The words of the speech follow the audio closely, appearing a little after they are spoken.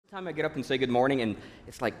Time I get up and say good morning, and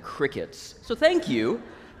it's like crickets. So thank you.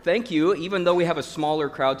 Thank you. Even though we have a smaller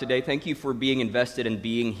crowd today, thank you for being invested in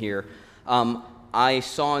being here. I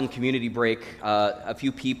saw in community break a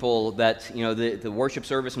few people that, the worship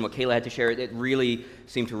service and what Kayla had to share, it really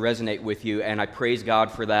seemed to resonate with you, and I praise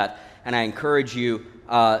God for that. And I encourage you,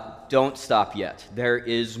 don't stop yet. There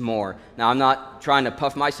is more. Now, I'm not trying to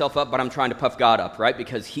puff myself up, but I'm trying to puff God up, right?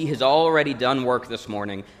 Because He has already done work this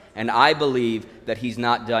morning, and I believe that He's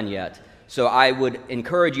not done yet. So I would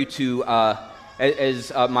encourage you to,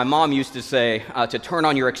 as my mom used to say, to turn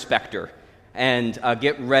on your expector and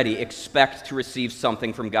get ready. Expect to receive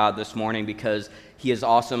something from God this morning because He is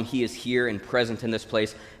awesome. He is here and present in this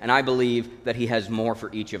place, and I believe that He has more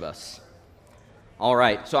for each of us. All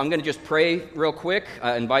right, so I'm going to just pray real quick,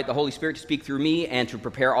 invite the Holy Spirit to speak through me and to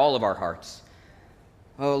prepare all of our hearts.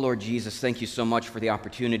 Oh, Lord Jesus, thank you so much for the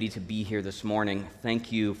opportunity to be here this morning.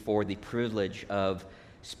 Thank you for the privilege of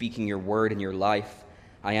speaking your word in your life.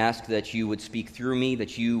 I ask that you would speak through me,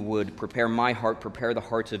 that you would prepare my heart, prepare the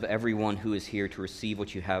hearts of everyone who is here to receive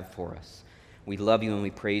what you have for us. We love you and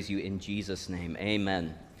we praise you in Jesus' name.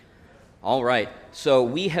 Amen. All right, so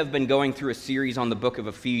we have been going through a series on the book of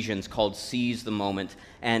Ephesians called Seize the Moment,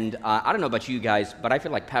 and I don't know about you guys, but I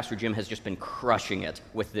feel like Pastor Jim has just been crushing it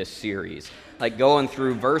with this series, like going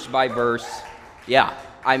through verse by verse. Yeah,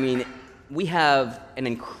 I mean, we have an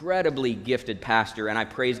incredibly gifted pastor, and I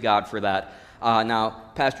praise God for that. Now,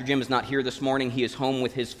 Pastor Jim is not here this morning. He is home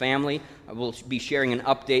with his family. We'll be sharing an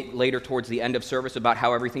update later towards the end of service about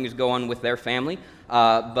how everything is going with their family.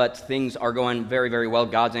 But things are going very, very well.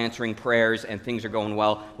 God's answering prayers, and things are going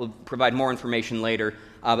well. We'll provide more information later.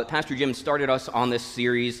 But Pastor Jim started us on this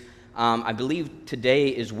series. I believe today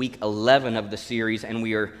is week 11 of the series, and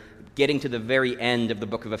we are getting to the very end of the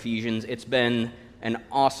book of Ephesians. It's been an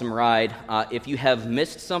awesome ride. If you have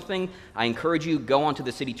missed something, I encourage you, go onto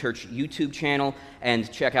the City Church YouTube channel and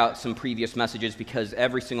check out some previous messages because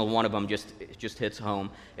every single one of them just hits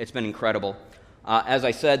home. It's been incredible. As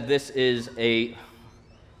I said, this is it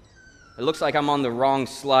looks like I'm on the wrong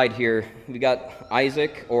slide here. We got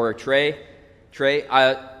Isaac or Trey.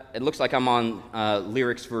 It looks like I'm on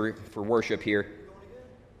lyrics for worship here.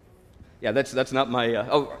 Yeah, that's not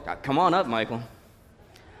my, come on up, Michael.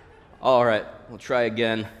 All right, we'll try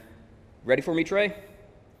again. Ready for me, Trey?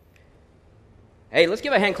 Hey, let's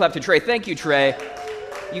give a hand clap to Trey. Thank you, Trey.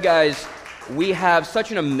 You guys, we have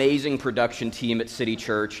such an amazing production team at City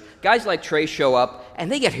Church. Guys like Trey show up,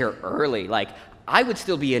 and they get here early. Like, I would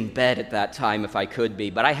still be in bed at that time if I could be,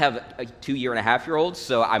 but I have a 2-year-and-a-half-year-old,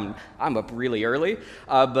 so I'm up really early.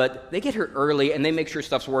 But they get here early, and they make sure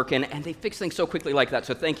stuff's working, and they fix things so quickly like that.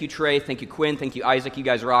 So thank you, Trey. Thank you, Quinn. Thank you, Isaac. You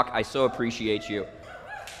guys rock. I so appreciate you.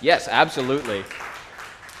 Yes, absolutely.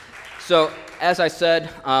 So, as I said,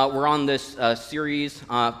 we're on this series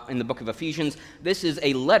in the book of Ephesians. This is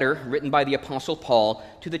a letter written by the Apostle Paul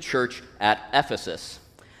to the church at Ephesus.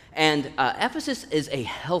 And Ephesus is a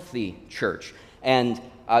healthy church. And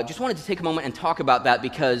just wanted to take a moment and talk about that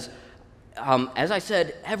because, as I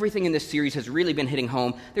said, everything in this series has really been hitting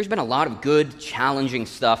home. There's been a lot of good, challenging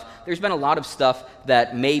stuff. There's been a lot of stuff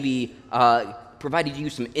that maybe provided you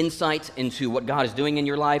some insight into what God is doing in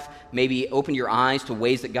your life, maybe opened your eyes to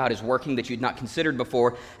ways that God is working that you'd not considered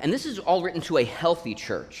before. And this is all written to a healthy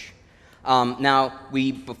church. Now,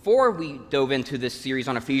 before we dove into this series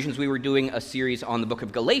on Ephesians, we were doing a series on the book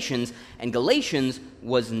of Galatians, and Galatians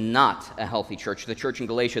was not a healthy church, the church in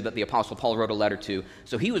Galatia that the Apostle Paul wrote a letter to.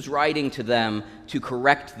 So he was writing to them to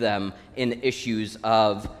correct them in issues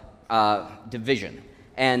of division.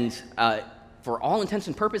 And for all intents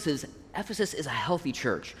and purposes, Ephesus is a healthy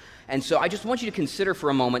church. And so I just want you to consider for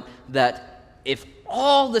a moment that if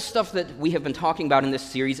all the stuff that we have been talking about in this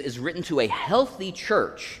series is written to a healthy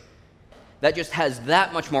church, that just has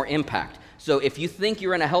that much more impact. So if you think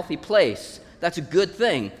you're in a healthy place, that's a good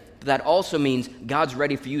thing. But that also means God's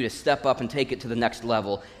ready for you to step up and take it to the next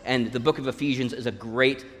level. And the book of Ephesians is a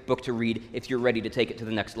great book to read if you're ready to take it to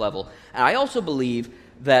the next level. And I also believe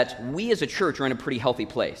that we as a church are in a pretty healthy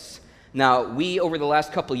place. Now, we, over the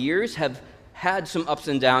last couple of years, have had some ups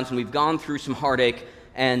and downs, and we've gone through some heartache,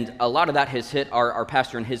 and a lot of that has hit our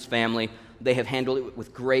pastor and his family. They have handled it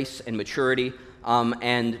with grace and maturity,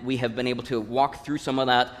 and we have been able to walk through some of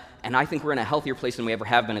that, and I think we're in a healthier place than we ever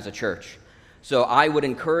have been as a church. So I would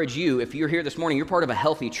encourage you, if you're here this morning, you're part of a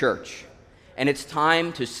healthy church. And it's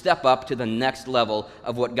time to step up to the next level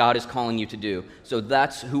of what God is calling you to do. So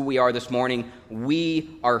that's who we are this morning.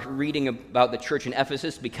 We are reading about the church in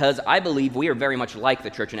Ephesus because I believe we are very much like the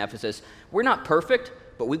church in Ephesus. We're not perfect,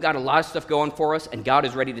 but we've got a lot of stuff going for us, and God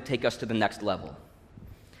is ready to take us to the next level.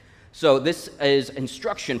 So this is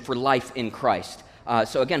instruction for life in Christ.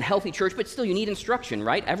 So again, healthy church, but still you need instruction,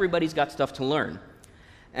 right? Everybody's got stuff to learn.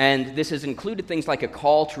 And this has included things like a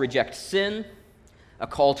call to reject sin, a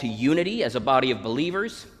call to unity as a body of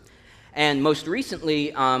believers, and most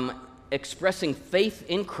recently, expressing faith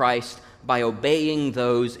in Christ by obeying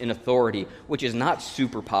those in authority, which is not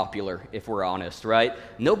super popular, if we're honest, right?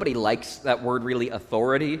 Nobody likes that word, really,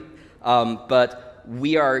 authority, but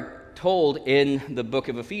we are told in the book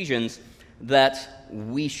of Ephesians that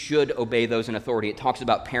we should obey those in authority. It talks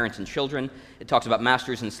about parents and children. It talks about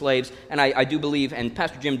masters and slaves. And I do believe, and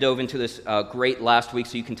Pastor Jim dove into this great last week,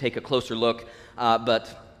 so you can take a closer look,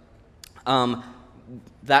 but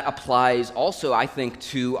that applies also, I think,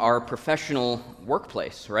 to our professional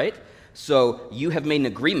workplace, right? So you have made an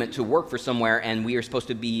agreement to work for somewhere, and we are supposed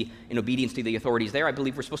to be in obedience to the authorities there. I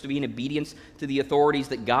believe we're supposed to be in obedience to the authorities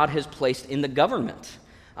that God has placed in the government.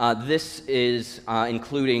 This is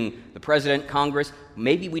including the president, Congress.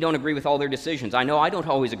 Maybe we don't agree with all their decisions. I know I don't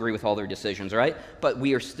always agree with all their decisions, right? But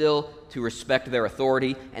we are still to respect their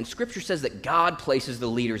authority, and Scripture says that God places the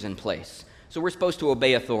leaders in place. So we're supposed to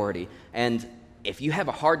obey authority. And if you have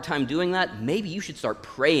a hard time doing that, maybe you should start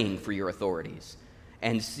praying for your authorities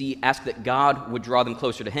and ask that God would draw them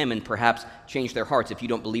closer to Him and perhaps change their hearts if you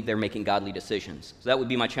don't believe they're making godly decisions. So that would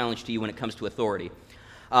be my challenge to you when it comes to authority.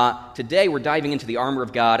 Today we're diving into the armor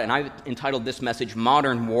of God, and I've entitled this message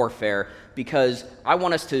Modern Warfare because I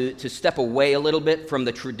want us to step away a little bit from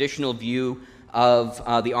the traditional view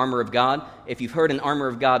of the armor of God. If you've heard an armor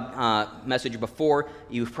of God message before,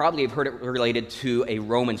 you probably have heard it related to a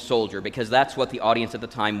Roman soldier because that's what the audience at the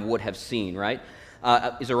time would have seen, right?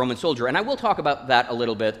 Is a Roman soldier. And I will talk about that a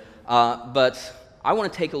little bit, but I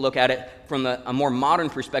want to take a look at it from a more modern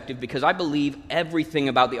perspective because I believe everything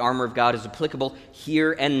about the armor of God is applicable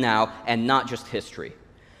here and now and not just history.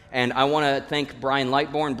 And I want to thank Brian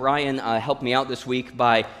Lightbourne. Brian helped me out this week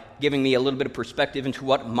by giving me a little bit of perspective into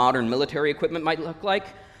what modern military equipment might look like.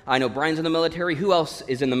 I know Brian's in the military. Who else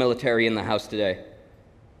is in the military in the house today?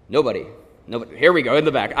 Nobody. Here we go, in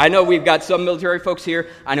the back. I know we've got some military folks here.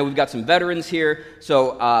 I know we've got some veterans here.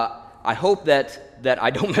 So I hope that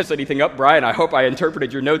I don't mess anything up, Brian. I hope I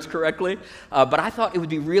interpreted your notes correctly. But I thought it would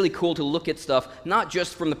be really cool to look at stuff, not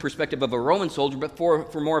just from the perspective of a Roman soldier, but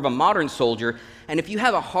for more of a modern soldier. And if you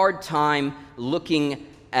have a hard time looking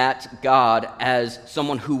at God as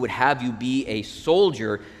someone who would have you be a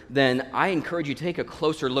soldier, then I encourage you to take a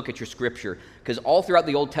closer look at your scripture. Because all throughout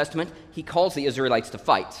the Old Testament, He calls the Israelites to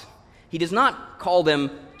fight. He does not call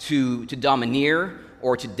them to domineer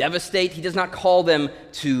or to devastate. He does not call them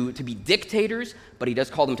to be dictators, but He does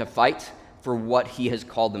call them to fight for what He has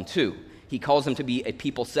called them to. He calls them to be a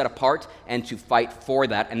people set apart and to fight for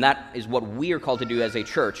that, and that is what we are called to do as a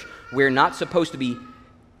church. We're not supposed to be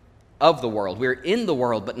of the world. We're in the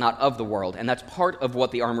world, but not of the world, and that's part of what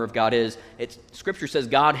the armor of God is. Scripture says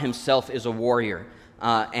God Himself is a warrior,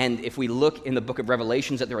 and if we look in the book of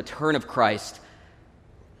Revelations at the return of Christ,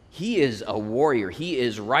 He is a warrior. He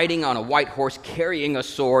is riding on a white horse, carrying a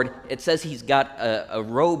sword. It says He's got a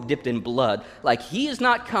robe dipped in blood. Like, He is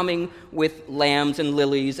not coming with lambs and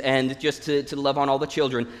lilies and just to love on all the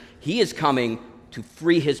children. He is coming to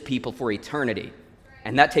free His people for eternity.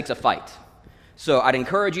 And that takes a fight. So I'd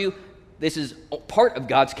encourage you, this is part of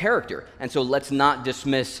God's character. And so let's not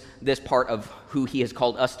dismiss this part of who He has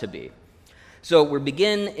called us to be. So we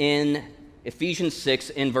begin in Ephesians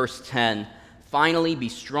 6 in verse 10. Finally, be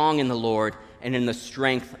strong in the Lord and in the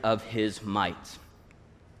strength of His might.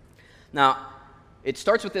 Now, it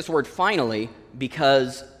starts with this word finally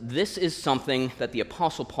because this is something that the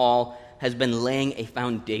Apostle Paul has been laying a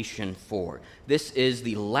foundation for. This is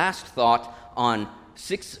the last thought on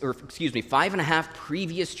 5.5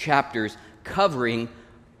 previous chapters covering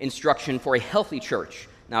instruction for a healthy church.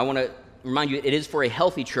 Now, I want to remind you, it is for a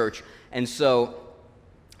healthy church, and so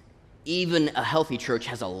even a healthy church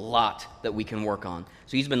has a lot that we can work on.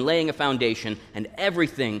 So he's been laying a foundation, and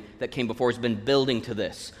everything that came before has been building to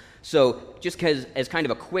this. So just as kind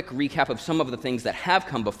of a quick recap of some of the things that have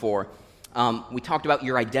come before, we talked about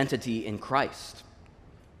your identity in Christ,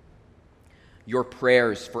 your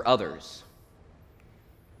prayers for others,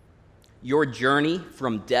 your journey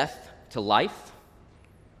from death to life,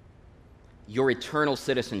 your eternal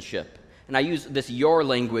citizenship. And I use this your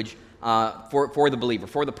language for the believer,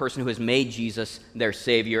 for the person who has made Jesus their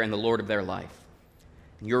Savior and the Lord of their life.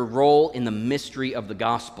 Your role in the mystery of the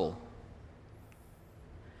gospel.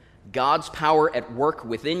 God's power at work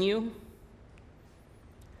within you.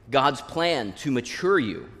 God's plan to mature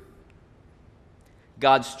you.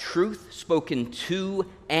 God's truth spoken to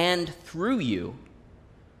and through you.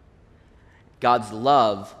 God's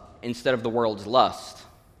love instead of the world's lust.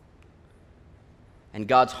 And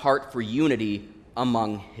God's heart for unity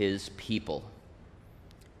among his people.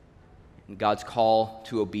 And God's call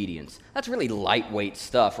to obedience. That's really lightweight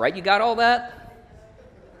stuff, right? You got all that?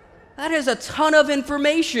 That is a ton of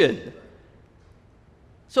information.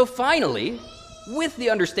 So finally, with the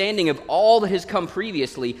understanding of all that has come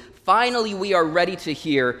previously, finally we are ready to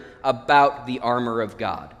hear about the armor of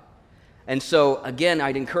God. And so, again,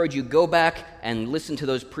 I'd encourage you, go back and listen to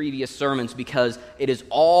those previous sermons because it is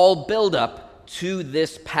all build up to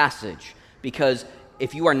this passage. Because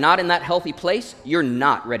if you are not in that healthy place, you're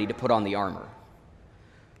not ready to put on the armor.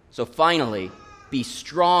 So finally, be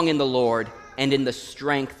strong in the Lord and in the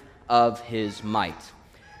strength of his might.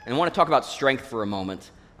 And I want to talk about strength for a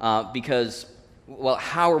moment because, well,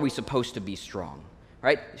 how are we supposed to be strong?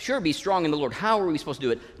 Right? Sure, be strong in the Lord. How are we supposed to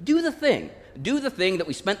do it? Do the thing. Do the thing that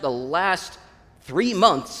we spent the last 3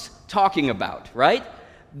 months talking about, right?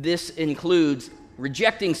 This includes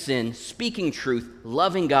rejecting sin, speaking truth,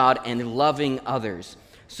 loving God, and loving others.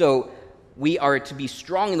 So we are to be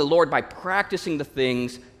strong in the Lord by practicing the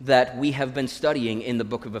things that we have been studying in the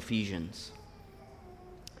book of Ephesians.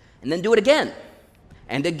 And then do it again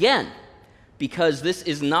and again, because this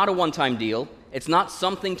is not a one-time deal. It's not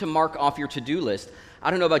something to mark off your to-do list.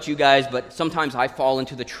 I don't know about you guys, but sometimes I fall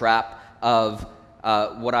into the trap of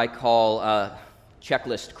what I call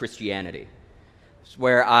checklist Christianity. It's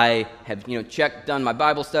where I have, done my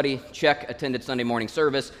Bible study, check, attended Sunday morning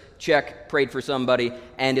service, check, prayed for somebody,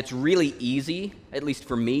 and it's really easy, at least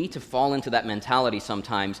for me, to fall into that mentality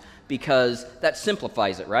sometimes because that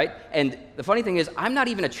simplifies it, right? And the funny thing is, I'm not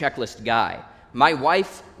even a checklist guy. My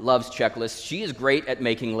wife loves checklists. She is great at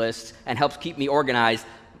making lists and helps keep me organized.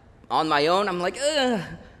 On my own, I'm like, ugh,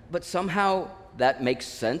 but somehow that makes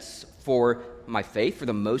sense for my faith, for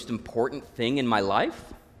the most important thing in my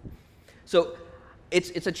life. So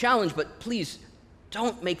it's a challenge, but please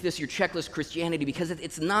don't make this your checklist Christianity because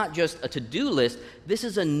it's not just a to-do list. This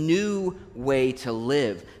is a new way to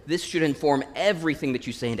live. This should inform everything that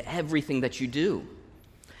you say and everything that you do.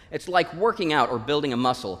 It's like working out or building a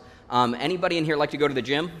muscle. Anybody in here like to go to the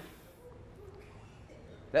gym?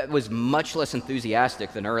 That was much less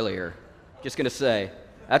enthusiastic than earlier. Just going to say.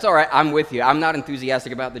 That's all right. I'm with you. I'm not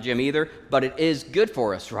enthusiastic about the gym either, but it is good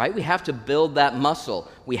for us, right? We have to build that muscle.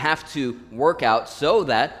 We have to work out so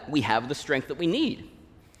that we have the strength that we need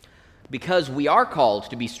because we are called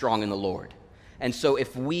to be strong in the Lord. And so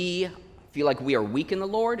if we feel like we are weak in the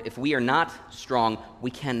Lord, if we are not strong,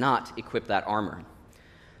 we cannot equip that armor.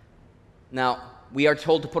 Now, we are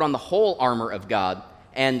told to put on the whole armor of God.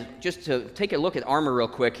 And just to take a look at armor real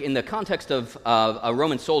quick, in the context of a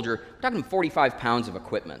Roman soldier, we're talking 45 pounds of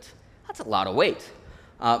equipment. That's a lot of weight.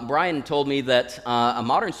 Brian told me that a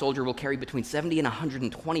modern soldier will carry between 70 and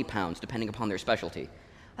 120 pounds, depending upon their specialty.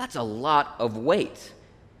 That's a lot of weight.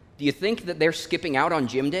 Do you think that they're skipping out on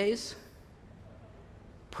gym days?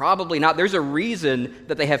 Probably not. There's a reason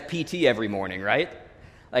that they have PT every morning, right?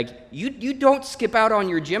 Like, you don't skip out on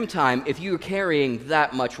your gym time if you're carrying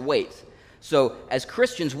that much weight. So as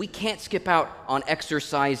Christians, we can't skip out on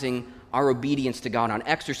exercising our obedience to God, on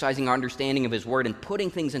exercising our understanding of his word and putting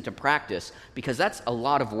things into practice because that's a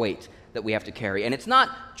lot of weight that we have to carry. And it's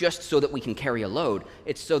not just so that we can carry a load,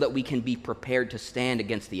 it's so that we can be prepared to stand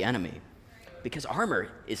against the enemy. Because armor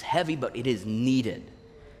is heavy, but it is needed.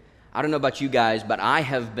 I don't know about you guys, but I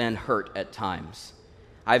have been hurt at times.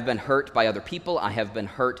 I've been hurt by other people. I have been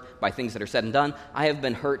hurt by things that are said and done. I have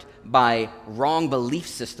been hurt by wrong belief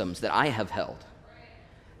systems that I have held.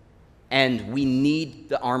 And we need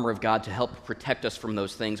the armor of God to help protect us from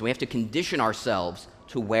those things. We have to condition ourselves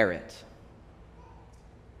to wear it.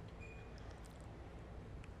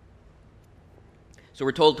 So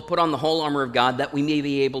we're told to put on the whole armor of God that we may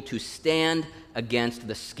be able to stand against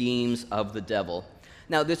the schemes of the devil.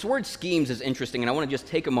 Now, this word schemes is interesting, and I want to just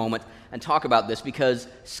take a moment and talk about this because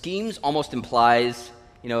schemes almost implies,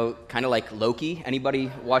 kind of like Loki.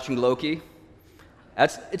 Anybody watching Loki?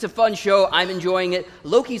 It's a fun show. I'm enjoying it.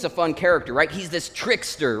 Loki's a fun character, right? He's this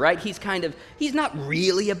trickster, right? He's not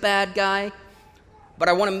really a bad guy, but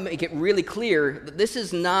I want to make it really clear that this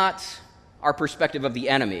is not our perspective of the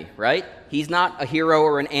enemy, right? He's not a hero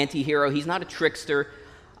or an anti-hero. He's not a trickster.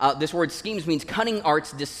 This word schemes means cunning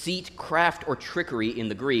arts, deceit, craft, or trickery in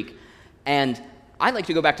the Greek. And I like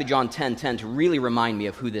to go back to John 10:10 to really remind me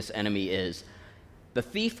of who this enemy is. The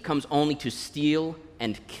thief comes only to steal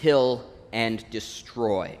and kill and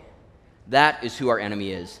destroy. That is who our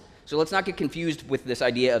enemy is. So let's not get confused with this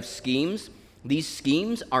idea of schemes. These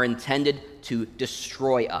schemes are intended to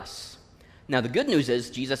destroy us. Now, the good news is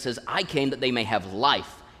Jesus says, I came that they may have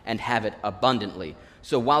life and have it abundantly.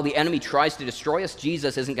 So while the enemy tries to destroy us,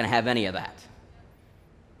 Jesus isn't going to have any of that.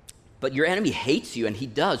 But your enemy hates you, and he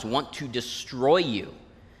does want to destroy you.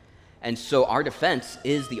 And so our defense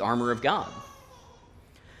is the armor of God.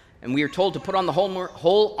 And we are told to put on the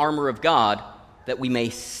whole armor of God that we may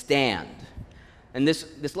stand. And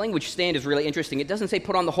this language stand is really interesting. It doesn't say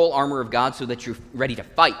put on the whole armor of God so that you're ready to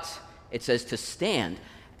fight. It says to stand.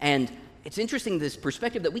 And it's interesting, this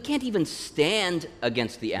perspective that we can't even stand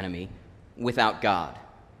against the enemy without God.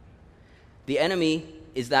 The enemy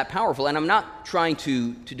is that powerful. And I'm not trying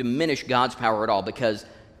to diminish God's power at all, because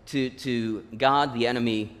to God, the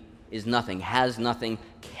enemy is nothing, has nothing,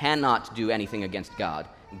 cannot do anything against God.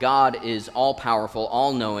 God is all-powerful,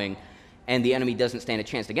 all-knowing, and the enemy doesn't stand a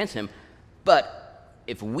chance against him. But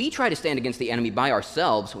if we try to stand against the enemy by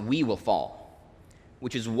ourselves, we will fall,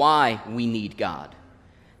 which is why we need God.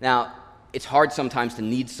 Now, it's hard sometimes to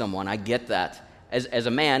need someone. I get that. As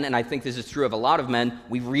a man, and I think this is true of a lot of men,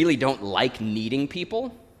 we really don't like needing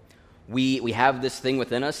people. We have this thing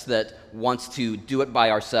within us that wants to do it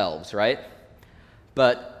by ourselves, right?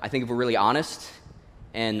 But I think if we're really honest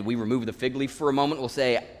and we remove the fig leaf for a moment, we'll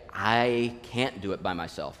say, I can't do it by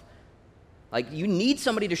myself. Like, you need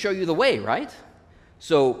somebody to show you the way, right?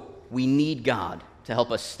 So we need God to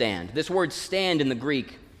help us stand. This word stand in the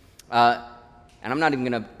Greek, and I'm not even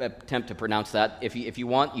going to attempt to pronounce that. If you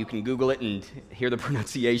want, you can Google it and hear the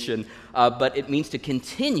pronunciation. But it means to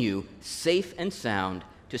continue safe and sound,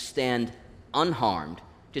 to stand unharmed,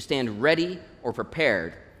 to stand ready or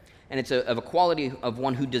prepared. And it's of a quality of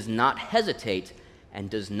one who does not hesitate and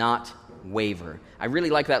does not waver. I really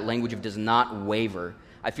like that language of does not waver.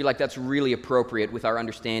 I feel like that's really appropriate with our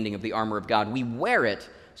understanding of the armor of God. We wear it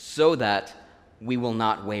so that we will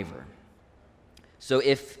not waver. So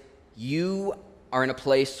if you are in a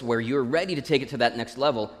place where you're ready to take it to that next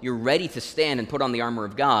level, you're ready to stand and put on the armor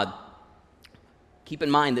of God, keep in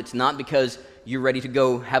mind that it's not because you're ready to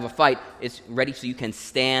go have a fight. It's ready so you can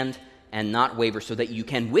stand and not waver, so that you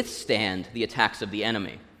can withstand the attacks of the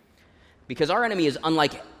enemy. Because our enemy is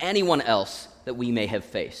unlike anyone else that we may have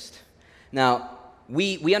faced. Now,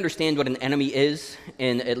 we understand what an enemy is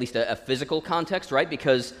in at least a physical context, right?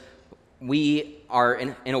 Because we are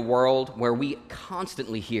in a world where we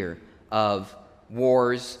constantly hear of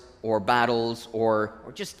wars or battles or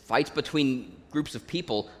just fights between groups of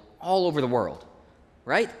people all over the world,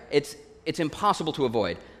 right? It's impossible to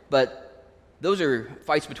avoid. But those are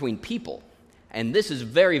fights between people, and this is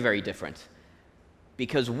very, very different,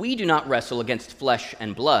 because we do not wrestle against flesh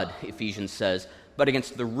and blood, Ephesians says, but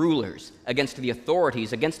against the rulers, against the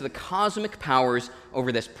authorities, against the cosmic powers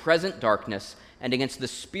over this present darkness, and against the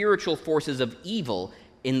spiritual forces of evil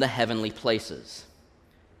in the heavenly places.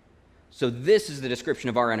 So this is the description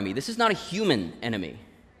of our enemy. This is not a human enemy.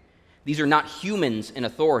 These are not humans in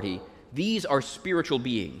authority. These are spiritual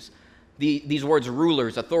beings. These words,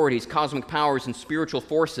 rulers, authorities, cosmic powers, and spiritual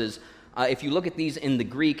forces, if you look at these in the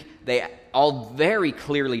Greek, they all very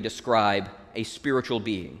clearly describe a spiritual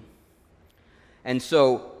being. And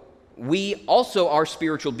so we also are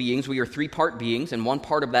spiritual beings. We are three-part beings, and one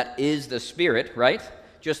part of that is the Spirit, right?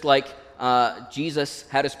 Just like Jesus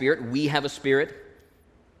had a spirit, we have a spirit.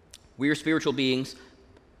 We are spiritual beings.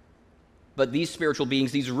 But these spiritual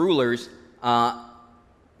beings, these rulers,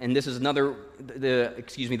 and this is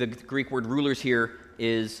the Greek word rulers here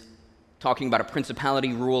is talking about a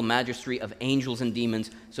principality, rule, magistracy of angels and demons.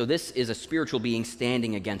 So this is a spiritual being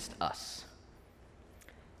standing against us.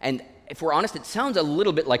 And if we're honest, it sounds a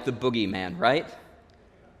little bit like the boogeyman, right? It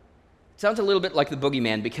sounds a little bit like the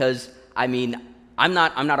boogeyman because, I mean, I'm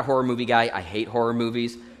not a horror movie guy. I hate horror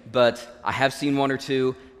movies, but I have seen one or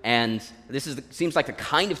two, and this seems like the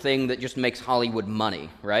kind of thing that just makes Hollywood money,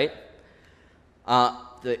 right?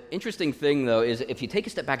 The interesting thing, though, is if you take a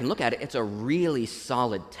step back and look at it, it's a really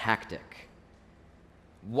solid tactic.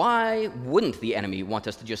 Why wouldn't the enemy want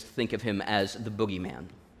us to just think of him as the boogeyman?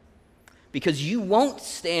 Because you won't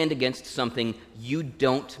stand against something you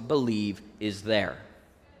don't believe is there.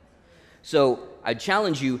 So I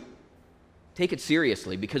challenge you, take it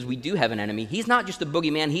seriously, because we do have an enemy. He's not just a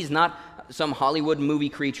boogeyman. He's not some Hollywood movie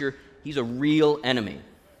creature. He's a real enemy.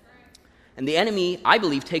 And the enemy, I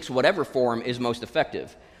believe, takes whatever form is most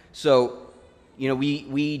effective. So,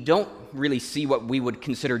 we don't really see what we would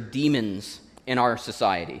consider demons in our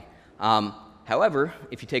society. However,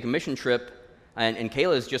 if you take a mission trip, and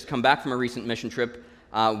Kayla has just come back from a recent mission trip,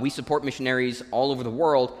 we support missionaries all over the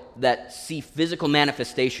world that see physical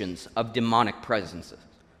manifestations of demonic presences.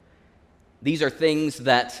 These are things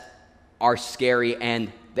that are scary, and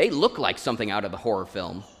they look like something out of the horror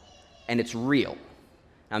film, and it's real.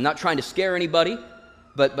 Now, I'm not trying to scare anybody,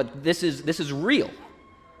 but this is real.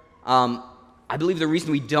 I believe the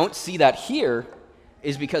reason we don't see that here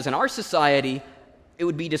is because in our society, it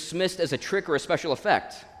would be dismissed as a trick or a special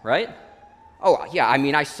effect, right? Oh, yeah, I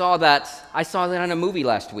mean, I saw that in a movie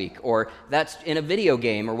last week, or that's in a video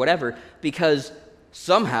game, or whatever, because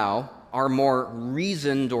somehow our more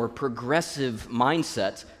reasoned or progressive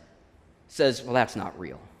mindset says, well, that's not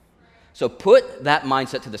real. So put that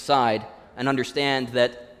mindset to the side and understand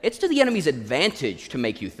that it's to the enemy's advantage to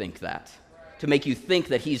make you think that, to make you think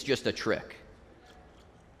that he's just a trick.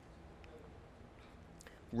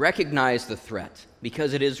 Recognize the threat,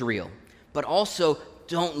 because it is real, but also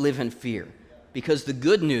don't live in fear, because the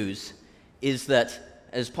good news is that,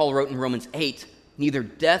 as Paul wrote in Romans 8, neither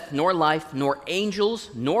death nor life, nor angels,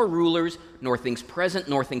 nor rulers, nor things present,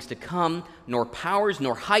 nor things to come, nor powers,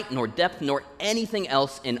 nor height, nor depth, nor anything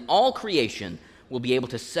else in all creation will be able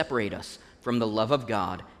to separate us from the love of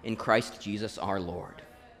God in Christ Jesus our Lord.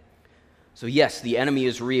 So yes, the enemy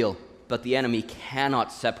is real, but the enemy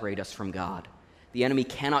cannot separate us from God. The enemy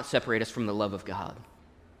cannot separate us from the love of God.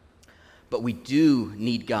 But we do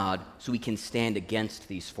need God so we can stand against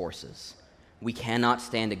these forces. We cannot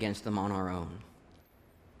stand against them on our own.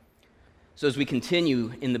 So as we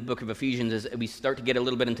continue in the book of Ephesians, as we start to get a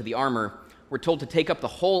little bit into the armor, we're told to take up the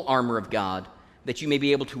whole armor of God, that you may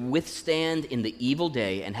be able to withstand in the evil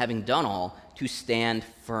day, and having done all, to stand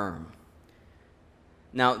firm.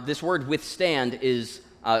 Now, this word withstand is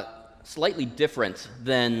slightly different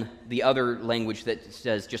than the other language that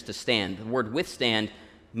says just to stand. The word withstand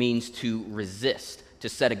means to resist, to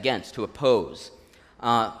set against, to oppose.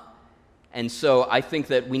 And so I think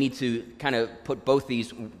that we need to kind of put both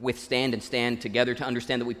these, withstand and stand, together to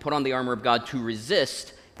understand that we put on the armor of God to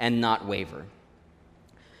resist and not waver.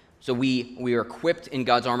 So we are equipped in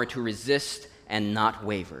God's armor to resist and not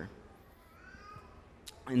waver.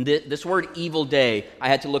 And this word evil day, I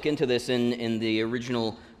had to look into this in the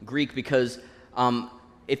original Greek, because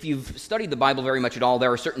if you've studied the Bible very much at all,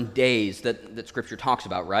 there are certain days that Scripture talks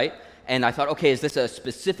about, right? And I thought, okay, is this a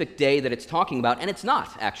specific day that it's talking about? And it's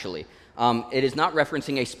not, actually. It is not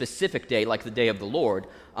referencing a specific day like the day of the Lord.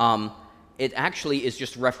 It actually is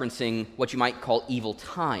just referencing what you might call evil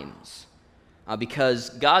times.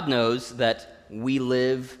 Because God knows that we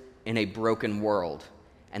live in a broken world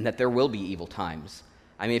and that there will be evil times.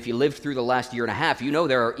 I mean, if you lived through the last year and a half, you know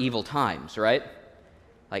there are evil times, right?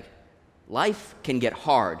 Like, life can get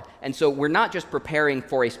hard. And so we're not just preparing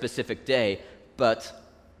for a specific day, but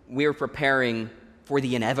we're preparing for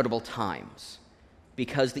the inevitable times,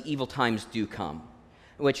 because the evil times do come,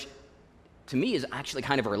 which to me is actually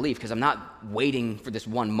kind of a relief, because I'm not waiting for this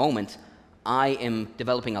one moment. I am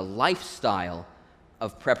developing a lifestyle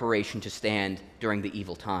of preparation to stand during the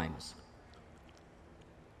evil times.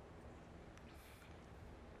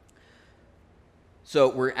 So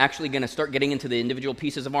we're actually going to start getting into the individual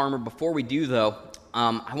pieces of armor. Before we do, though,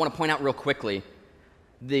 I want to point out real quickly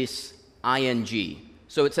this ing.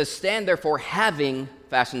 So it says, stand therefore having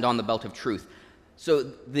fastened on the belt of truth. So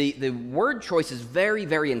the word choice is very,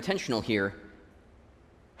 very intentional here.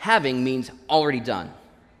 Having means already done.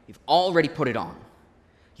 You've already put it on.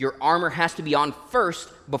 Your armor has to be on first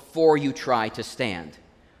before you try to stand.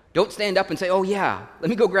 Don't stand up and say, oh yeah, let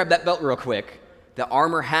me go grab that belt real quick. The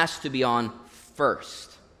armor has to be on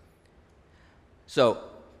first. So,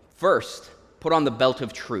 first, put on the belt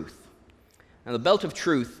of truth. Now, the belt of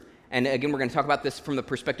truth, and again, we're going to talk about this from the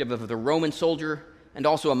perspective of the Roman soldier and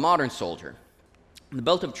also a modern soldier. The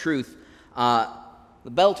belt of truth, the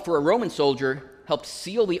belt for a Roman soldier helped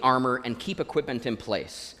seal the armor and keep equipment in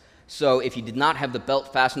place. So if you did not have the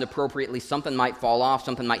belt fastened appropriately, something might fall off,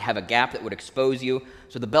 something might have a gap that would expose you.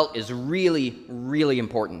 So the belt is really, really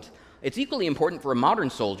important. It's equally important for a modern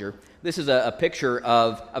soldier. This is a picture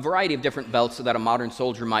of a variety of different belts that a modern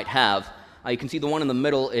soldier might have. You can see the one in the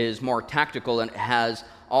middle is more tactical and it has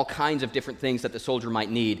all kinds of different things that the soldier might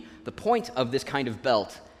need. The point of this kind of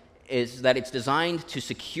belt is that it's designed to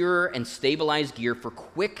secure and stabilize gear for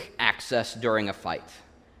quick access during a fight.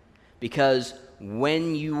 Because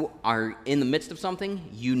when you are in the midst of something,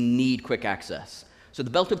 you need quick access. So the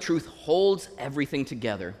belt of truth holds everything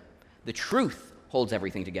together. The truth holds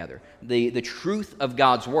everything together. The truth of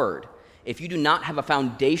God's word. If you do not have a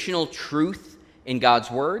foundational truth in God's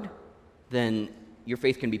word, then your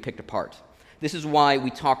faith can be picked apart. This is why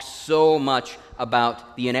we talk so much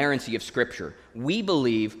about the inerrancy of Scripture. We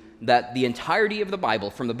believe that the entirety of the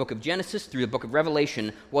Bible, from the book of Genesis through the book of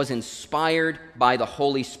Revelation, was inspired by the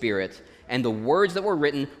Holy Spirit. And the words that were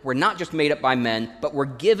written were not just made up by men, but were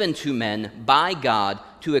given to men by God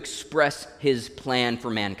to express his plan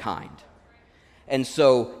for mankind. And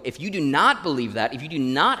so, if you do not believe that, if you do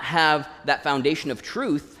not have that foundation of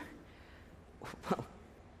truth, well,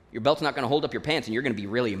 your belt's not going to hold up your pants and you're going to be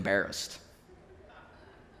really embarrassed.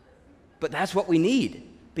 But that's what we need,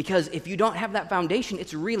 because if you don't have that foundation,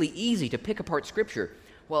 it's really easy to pick apart Scripture.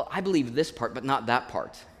 Well, I believe this part, but not that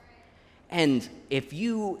part. And if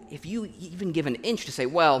you even give an inch to say,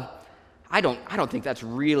 well, I don't think that's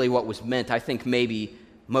really what was meant. I think maybe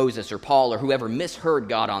Moses or Paul or whoever misheard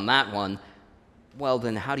God on that one. Well,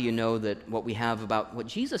 then how do you know that what we have about what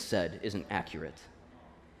Jesus said isn't accurate?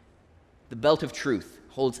 The belt of truth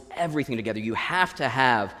holds everything together. You have to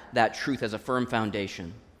have that truth as a firm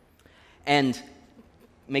foundation. And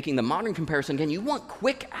making the modern comparison again, you want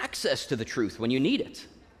quick access to the truth when you need it.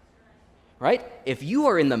 Right? If you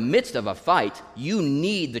are in the midst of a fight, you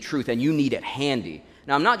need the truth and you need it handy.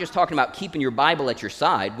 Now, I'm not just talking about keeping your Bible at your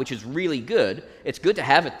side, which is really good. It's good to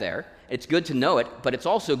have it there. It's good to know it, but it's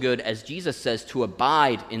also good, as Jesus says, to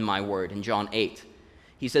abide in my word in John 8.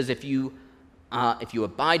 He says, if you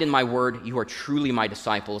abide in my word, you are truly my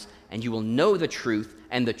disciples, and you will know the truth,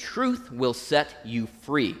 and the truth will set you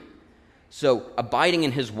free. So abiding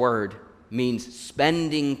in his word means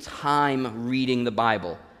spending time reading the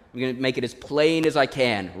Bible. I'm going to make it as plain as I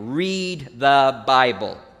can. Read the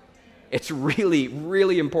Bible. It's really,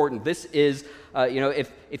 really important. This is,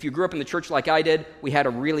 if you grew up in the church like I did, we had a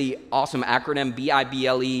really awesome acronym,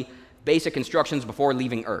 BIBLE, Basic Instructions Before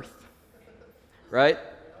Leaving Earth. Right?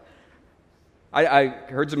 I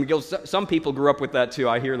heard some people grew up with that too.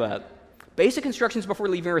 I hear that. Basic Instructions Before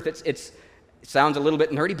Leaving Earth, it sounds a little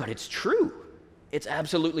bit nerdy, but it's true. It's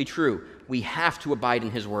absolutely true. We have to abide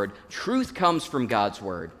in his word. Truth comes from God's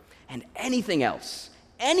word. And anything else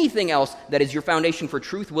that is your foundation for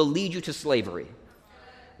truth will lead you to slavery.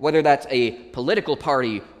 Whether that's a political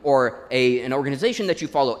party or an organization that you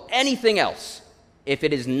follow, anything else, if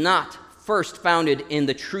it is not first founded in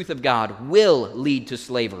the truth of God, will lead to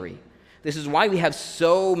slavery. This is why we have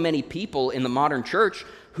so many people in the modern church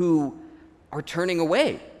who are turning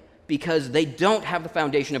away, because they don't have the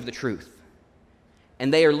foundation of the truth.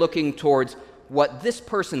 And they are looking towards what this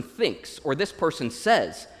person thinks or this person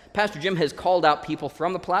says. Pastor Jim has called out people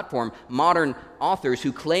from the platform, modern authors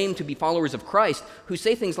who claim to be followers of Christ, who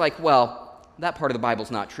say things like, well, that part of the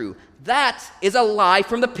Bible's not true. That is a lie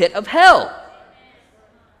from the pit of hell.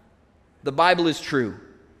 The Bible is true.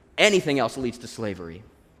 Anything else leads to slavery.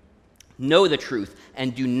 Know the truth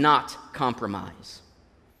and do not compromise.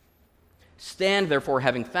 Stand, therefore,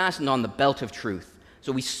 having fastened on the belt of truth.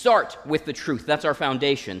 So we start with the truth. That's our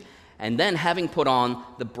foundation. And then having put on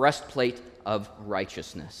the breastplate of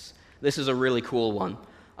righteousness. This is a really cool one.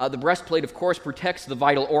 The breastplate, of course, protects the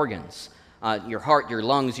vital organs. Your heart, your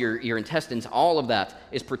lungs, your intestines, all of that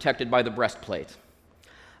is protected by the breastplate.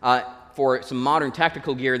 For some modern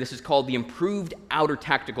tactical gear, this is called the Improved Outer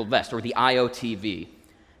Tactical Vest, or the IOTV.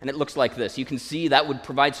 And it looks like this. You can see that would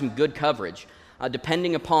provide some good coverage.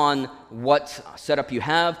 Depending upon what setup you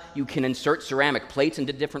have, you can insert ceramic plates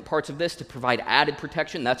into different parts of this to provide added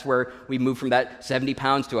protection. That's where we move from that 70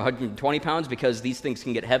 pounds to 120 pounds, because these things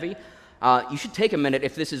can get heavy. You should take a minute,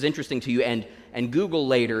 if this is interesting to you, and Google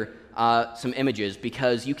later some images,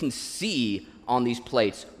 because you can see on these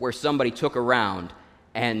plates where somebody took a round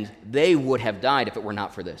and they would have died if it were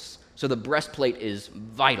not for this. So the breastplate is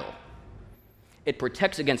vital. It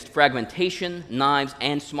protects against fragmentation, knives,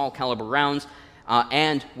 and small caliber rounds,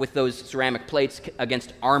 and with those ceramic plates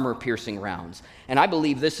against armor-piercing rounds. And I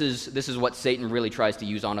believe this is what Satan really tries to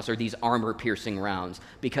use on us, are these armor-piercing rounds,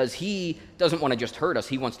 because he doesn't want to just hurt us,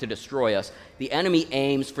 he wants to destroy us. The enemy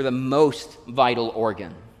aims for the most vital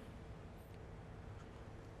organ.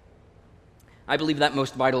 I believe that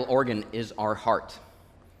most vital organ is our heart.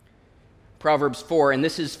 Proverbs 4, and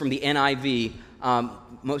this is from the NIV.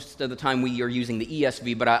 Most of the time we are using the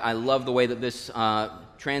ESV, but I love the way that this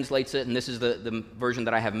translates it, and this is the version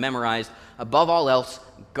that I have memorized. Above all else,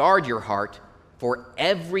 guard your heart, for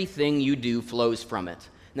everything you do flows from it.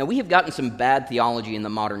 Now, we have gotten some bad theology in the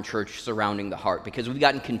modern church surrounding the heart, because we've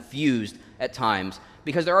gotten confused at times,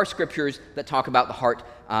 because there are scriptures that talk about the heart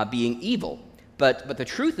being evil. But the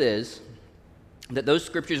truth is that those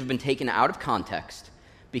scriptures have been taken out of context,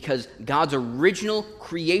 because God's original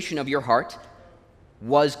creation of your heart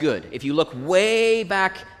was good. If you look way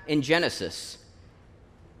back in Genesis,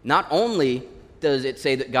 not only does it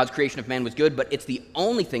say that God's creation of man was good, but it's the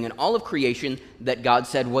only thing in all of creation that God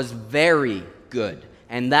said was very good.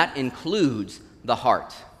 And that includes the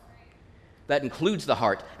heart. That includes the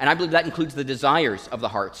heart. And I believe that includes the desires of the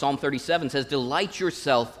heart. Psalm 37 says, "Delight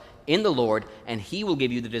yourself in the Lord, and he will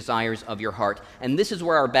give you the desires of your heart." And this is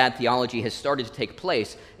where our bad theology has started to take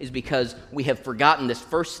place, is because we have forgotten this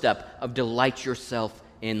first step of delight yourself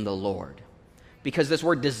in the Lord. Because this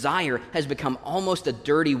word desire has become almost a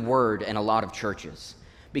dirty word in a lot of churches.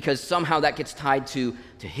 because somehow that gets tied to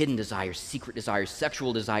hidden desires, secret desires,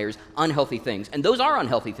 sexual desires, unhealthy things. And those are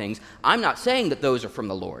unhealthy things. I'm not saying that those are from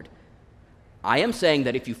the Lord. I am saying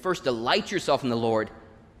that if you first delight yourself in the Lord,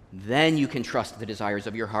 then you can trust the desires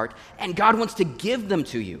of your heart, and God wants to give them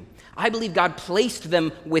to you. I believe God placed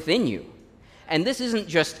them within you. And this isn't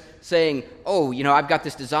just saying, oh, I've got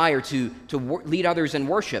this desire to lead others in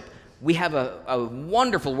worship. We have a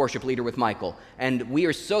wonderful worship leader with Michael, and we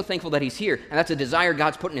are so thankful that he's here, and that's a desire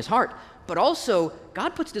God's put in his heart. But also,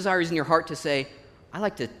 God puts desires in your heart to say, I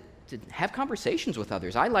like to have conversations with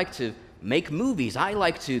others. I like to make movies. I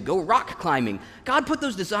like to go rock climbing. God put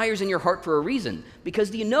those desires in your heart for a reason, because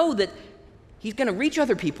do you know that he's going to reach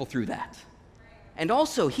other people through that? And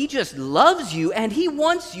also, he just loves you, and he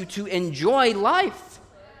wants you to enjoy life.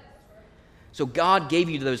 So God gave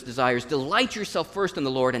you those desires. Delight yourself first in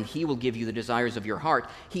the Lord, and he will give you the desires of your heart.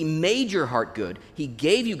 He made your heart good. He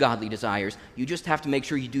gave you godly desires. You just have to make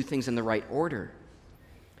sure you do things in the right order.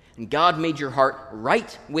 And God made your heart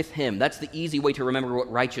right with him. That's the easy way to remember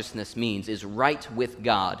what righteousness means, is right with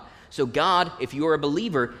God. So God, if you're a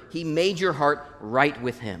believer, he made your heart right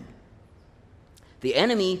with him. The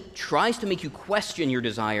enemy tries to make you question your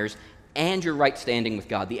desires and your right standing with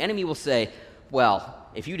God. The enemy will say, well,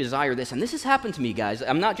 if you desire this, and this has happened to me, guys.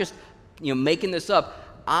 I'm not just making this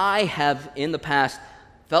up. I have in the past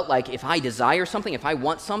felt like if I desire something, if I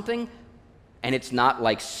want something, and it's not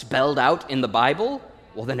like spelled out in the Bible,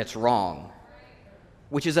 well, then it's wrong,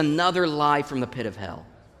 which is another lie from the pit of hell.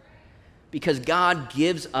 Because God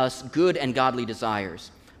gives us good and godly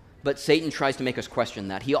desires, but Satan tries to make us question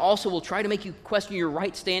that. He also will try to make you question your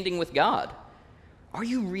right standing with God. Are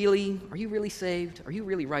you really saved? Are you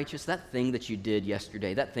really righteous? That thing that you did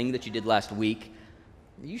yesterday, that thing that you did last week,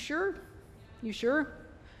 are you sure? You sure?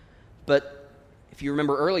 But if you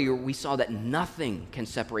remember earlier, we saw that nothing can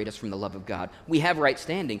separate us from the love of God. We have right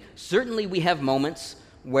standing. Certainly we have moments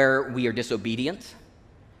where we are disobedient,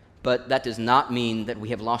 but that does not mean that we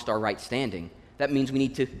have lost our right standing. That means we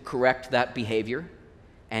need to correct that behavior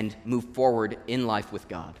and move forward in life with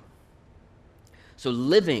God. So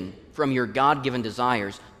living from your God-given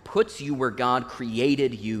desires puts you where God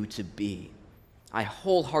created you to be. I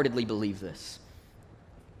wholeheartedly believe this.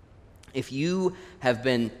 If you have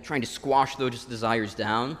been trying to squash those desires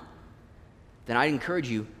down, then I'd encourage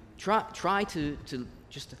you, try to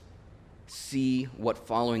just see what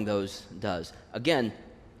following those does. Again,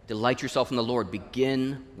 delight yourself in the Lord.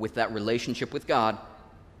 Begin with that relationship with God.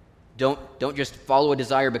 Don't just follow a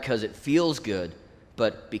desire because it feels good,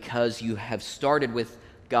 but because you have started with,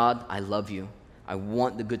 God, I love you. I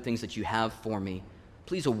want the good things that you have for me.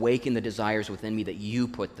 Please awaken the desires within me that you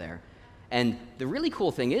put there. And the really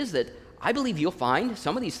cool thing is that I believe you'll find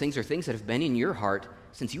some of these things are things that have been in your heart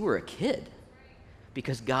since you were a kid,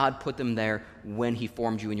 because God put them there when he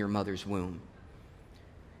formed you in your mother's womb.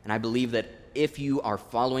 And I believe that if you are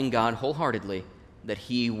following God wholeheartedly, that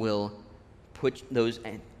he will put those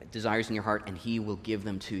desires in your heart and he will give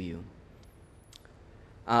them to you.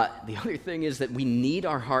 The other thing is that we need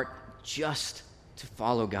our heart just to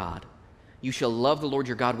follow God. You shall love the Lord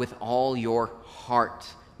your God with all your heart,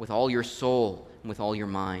 with all your soul, and with all your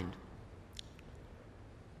mind.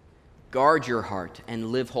 Guard your heart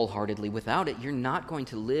and live wholeheartedly. Without it, you're not going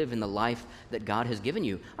to live in the life that God has given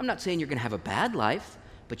you. I'm not saying you're going to have a bad life,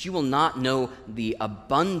 but you will not know the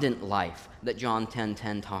abundant life that John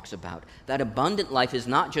 10:10 talks about. That abundant life is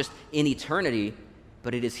not just in eternity,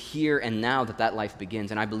 but it is here and now that life begins.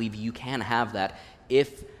 And I believe you can have that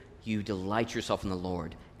if you delight yourself in the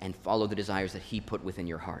Lord and follow the desires that he put within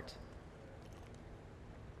your heart.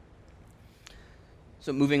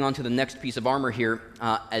 So moving on to the next piece of armor here,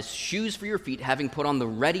 as shoes for your feet, having put on the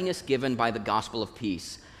readiness given by the gospel of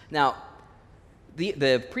peace. Now,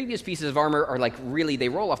 the previous pieces of armor are like really, they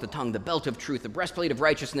roll off the tongue, the belt of truth, the breastplate of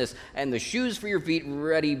righteousness, and the shoes for your feet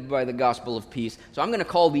ready by the gospel of peace. So I'm going to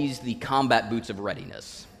call these the combat boots of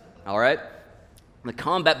readiness, all right? The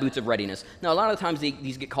combat boots of readiness. Now, a lot of the times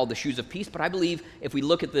these get called the shoes of peace, but I believe if we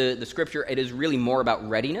look at the scripture, it is really more about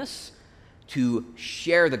readiness to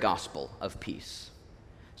share the gospel of peace.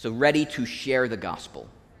 So ready to share the gospel.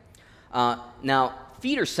 Now,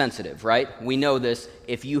 feet are sensitive, right? We know this.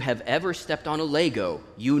 If you have ever stepped on a Lego,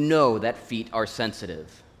 you know that feet are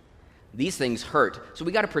sensitive. These things hurt, so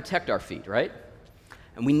we got to protect our feet, right?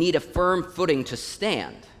 And we need a firm footing to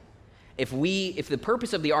stand. If the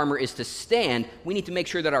purpose of the armor is to stand, we need to make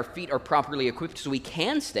sure that our feet are properly equipped so we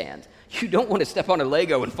can stand. You don't want to step on a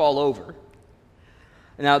Lego and fall over.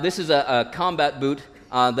 Now, this is a combat boot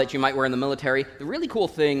that you might wear in the military. The really cool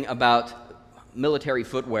thing about military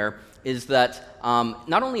footwear is that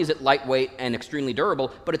not only is it lightweight and extremely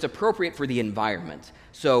durable, but it's appropriate for the environment.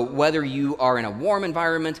 So whether you are in a warm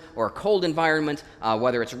environment or a cold environment,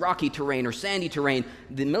 whether it's rocky terrain or sandy terrain,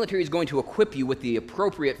 the military is going to equip you with the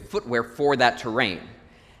appropriate footwear for that terrain.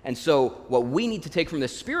 And so what we need to take from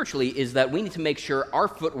this spiritually is that we need to make sure our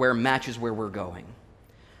footwear matches where we're going.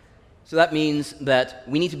 So that means that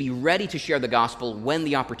we need to be ready to share the gospel when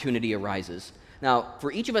the opportunity arises. Now,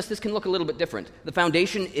 for each of us, this can look a little bit different. The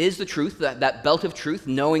foundation is the truth, that belt of truth,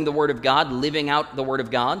 knowing the Word of God, living out the Word of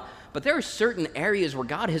God. But there are certain areas where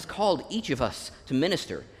God has called each of us to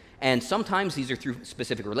minister. And sometimes these are through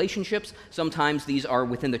specific relationships. Sometimes these are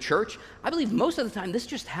within the church. I believe most of the time this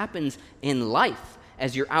just happens in life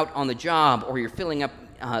as you're out on the job or you're filling up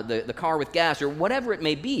the car with gas or whatever it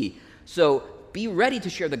may be. So be ready to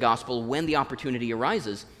share the gospel when the opportunity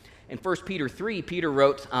arises. In 1 Peter 3, Peter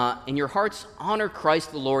wrote, "In your hearts honor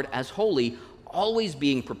Christ the Lord as holy, always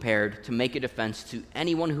being prepared to make a defense to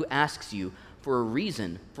anyone who asks you for a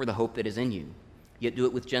reason for the hope that is in you. Yet do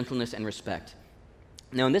it with gentleness and respect."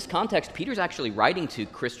 Now, in this context, Peter's actually writing to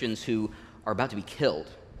Christians who are about to be killed.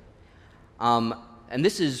 And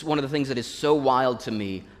this is one of the things that is so wild to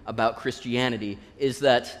me about Christianity, is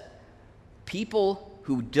that people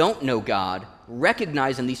who don't know God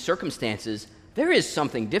recognize in these circumstances there is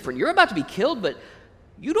something different. You're about to be killed, but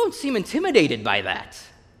you don't seem intimidated by that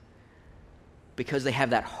because they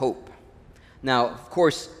have that hope. Now, of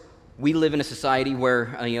course, we live in a society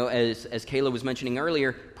where, as Kayla was mentioning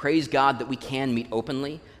earlier, praise God that we can meet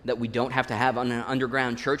openly, that we don't have to have an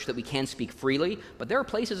underground church, that we can speak freely. But there are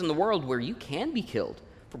places in the world where you can be killed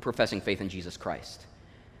for professing faith in Jesus Christ.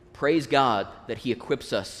 Praise God that He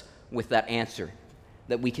equips us with that answer,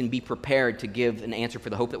 that we can be prepared to give an answer for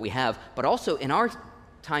the hope that we have. But also in our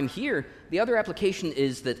time here, the other application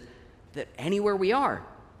is that anywhere we are,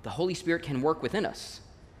 the Holy Spirit can work within us.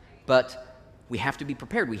 But we have to be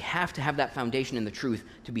prepared. We have to have that foundation in the truth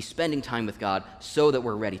to be spending time with God so that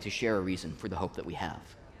we're ready to share a reason for the hope that we have.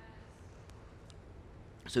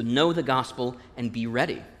 So know the gospel and be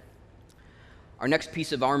ready. Our next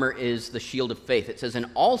piece of armor is the shield of faith. It says, in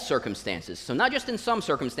all circumstances, so not just in some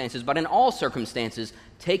circumstances, but in all circumstances,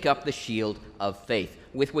 take up the shield of faith,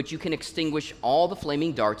 with which you can extinguish all the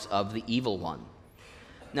flaming darts of the evil one.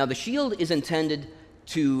 Now, the shield is intended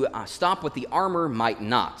to stop what the armor might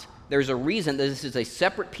not. There's a reason that this is a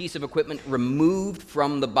separate piece of equipment removed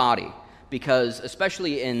from the body, because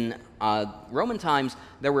especially in Roman times,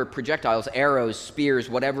 there were projectiles, arrows, spears,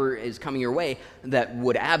 whatever is coming your way, that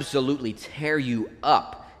would absolutely tear you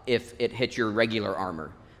up if it hit your regular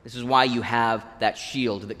armor. This is why you have that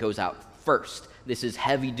shield that goes out first. This is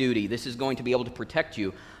heavy duty. This is going to be able to protect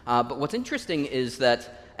you. But what's interesting is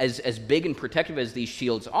that as big and protective as these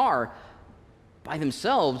shields are, by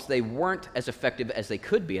themselves, they weren't as effective as they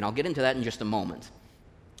could be, and I'll get into that in just a moment.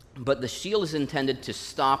 But the shield is intended to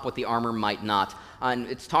stop what the armor might not. And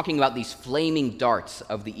it's talking about these flaming darts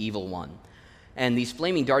of the evil one. And these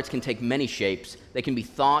flaming darts can take many shapes. They can be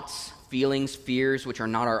thoughts, feelings, fears, which are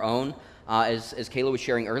not our own. As Kayla was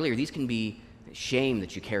sharing earlier, these can be shame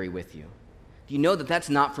that you carry with you. Do you know that that's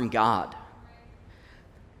not from God?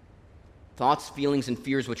 Thoughts, feelings, and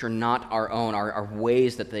fears which are not our own are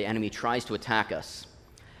ways that the enemy tries to attack us.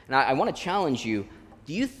 And I want to challenge you.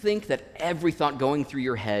 Do you think that every thought going through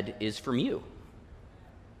your head is from you?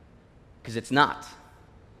 Because it's not.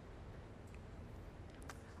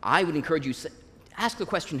 I would encourage you to ask the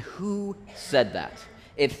question, who said that?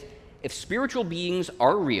 If spiritual beings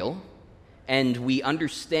are real and we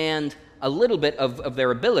understand a little bit of their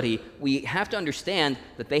ability, we have to understand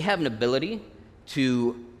that they have an ability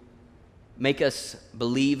to make us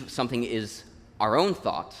believe something is our own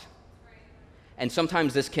thought. And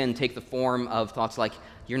sometimes this can take the form of thoughts like,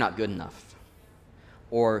 you're not good enough,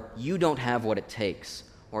 or you don't have what it takes,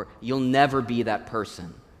 or you'll never be that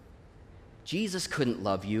person. Jesus couldn't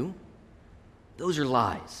love you. Those are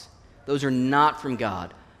lies. Those are not from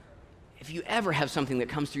God. If you ever have something that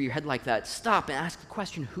comes through your head like that, stop and ask the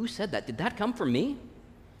question, who said that? Did that come from me?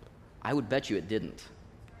 I would bet you it didn't.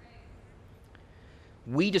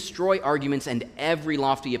 We destroy arguments and every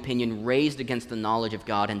lofty opinion raised against the knowledge of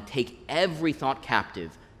God and take every thought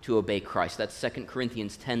captive to obey Christ. That's 2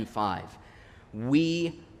 Corinthians 10:5.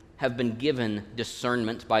 We have been given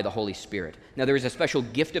discernment by the Holy Spirit. Now, there is a special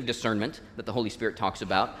gift of discernment that the Holy Spirit talks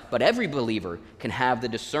about, but every believer can have the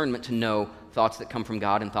discernment to know thoughts that come from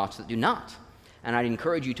God and thoughts that do not. And I'd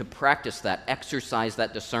encourage you to practice that, exercise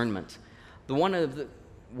that discernment. One of the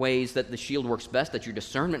ways that the shield works best, that your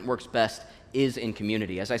discernment works best, is in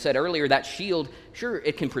community. As I said earlier, that shield, sure,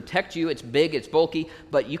 it can protect you. It's big, it's bulky,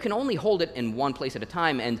 but you can only hold it in one place at a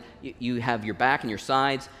time, and you have your back and your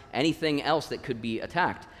sides, anything else that could be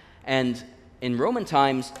attacked. And in Roman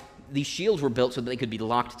times, these shields were built so that they could be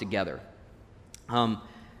locked together.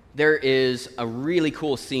 There is a really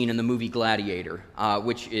cool scene in the movie Gladiator,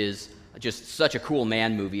 which is just such a cool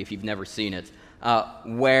man movie if you've never seen it,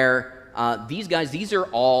 where these are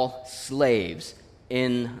all slaves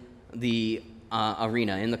in the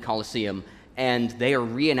arena, in the Colosseum, and they are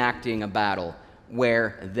reenacting a battle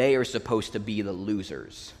where they are supposed to be the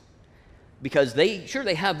losers. Because they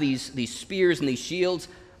have these spears and these shields,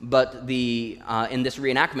 but in this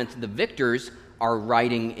reenactment, the victors are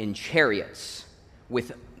riding in chariots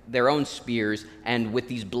with their own spears and with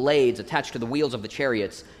these blades attached to the wheels of the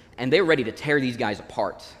chariots, and they're ready to tear these guys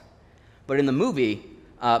apart. But in the movie,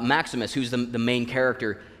 Maximus, who's the main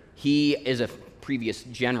character, he is a previous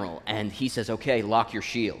general, and he says, okay, lock your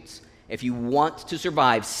shields. If you want to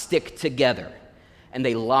survive, stick together. And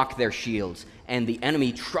they lock their shields, and the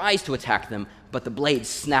enemy tries to attack them, but the blades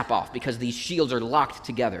snap off because these shields are locked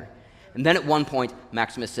together. And then at one point,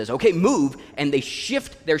 Maximus says, okay, move, and they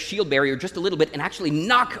shift their shield barrier just a little bit and actually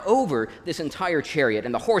knock over this entire chariot,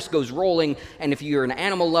 and the horse goes rolling, and if you're an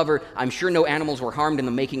animal lover, I'm sure no animals were harmed in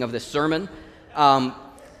the making of this sermon. But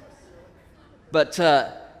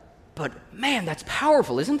man, that's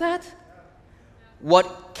powerful, isn't that?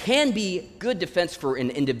 What can be good defense for an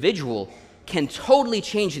individual can totally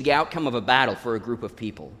change the outcome of a battle for a group of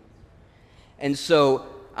people. And so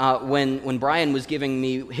when Brian was giving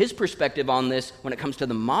me his perspective on this, when it comes to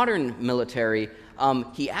the modern military,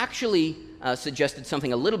 he actually suggested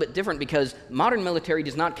something a little bit different, because modern military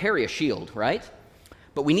does not carry a shield, right?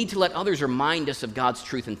 But we need to let others remind us of God's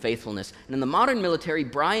truth and faithfulness. And in the modern military,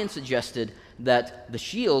 Brian suggested that the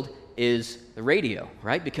shield is the radio,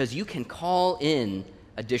 right? Because you can call in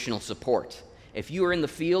additional support. If you are in the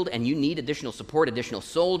field and you need additional support, additional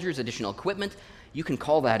soldiers, additional equipment, you can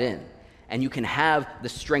call that in. And you can have the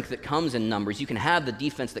strength that comes in numbers. You can have the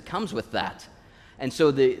defense that comes with that. And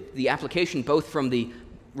so the application both from the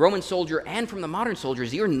Roman soldier and from the modern soldier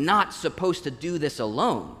is you're not supposed to do this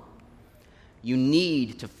alone. You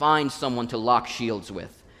need to find someone to lock shields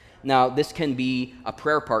with. Now, this can be a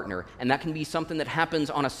prayer partner, and that can be something that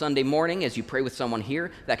happens on a Sunday morning as you pray with someone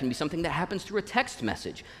here. That can be something that happens through a text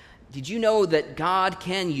message. Did you know that God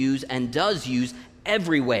can use and does use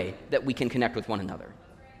every way that we can connect with one another?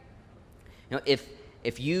 You know,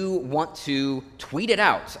 if you want to tweet it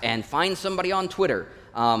out and find somebody on Twitter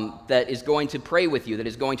that is going to pray with you, that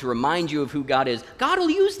is going to remind you of who God is, God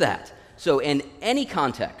will use that. So in any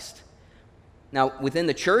context. Now, within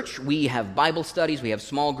the church, we have Bible studies, we have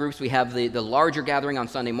small groups, we have the larger gathering on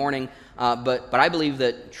Sunday morning, but I believe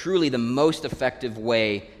that truly the most effective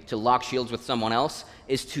way to lock shields with someone else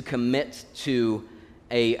is to commit to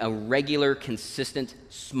a regular, consistent,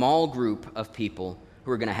 small group of people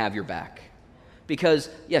who are going to have your back. Because,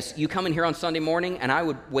 yes, you come in here on Sunday morning, and I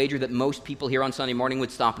would wager that most people here on Sunday morning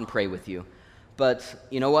would stop and pray with you. But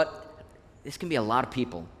you know what? This can be a lot of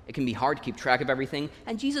people. It can be hard to keep track of everything.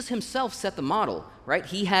 And Jesus himself set the model, right?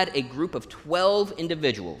 He had a group of 12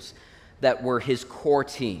 individuals that were his core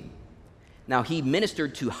team. Now, he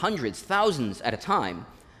ministered to hundreds, thousands at a time,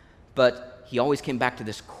 but he always came back to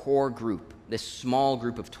this core group, this small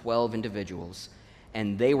group of 12 individuals,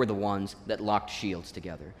 and they were the ones that locked shields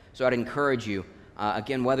together. So I'd encourage you,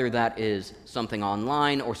 again, whether that is something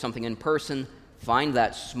online or something in person, find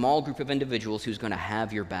that small group of individuals who's going to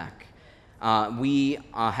have your back. We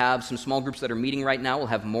have some small groups that are meeting right now. We'll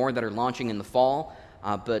have more that are launching in the fall,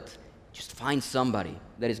 but just find somebody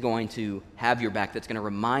that is going to have your back, that's going to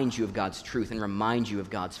remind you of God's truth and remind you of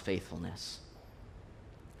God's faithfulness.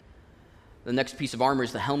 The next piece of armor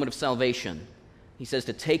is the helmet of salvation. He says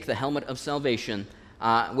to take the helmet of salvation,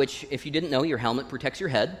 which, if you didn't know, your helmet protects your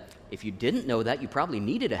head. If you didn't know that, you probably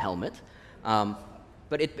needed a helmet.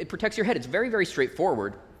 But it protects your head. It's very, very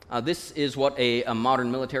straightforward. This is what a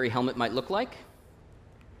modern military helmet might look like.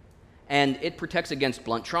 And it protects against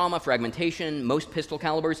blunt trauma, fragmentation, most pistol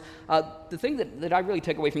calibers. The thing that I really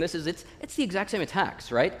take away from this is it's the exact same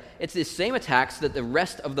attacks, right? It's the same attacks that the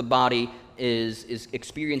rest of the body is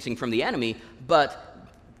experiencing from the enemy, but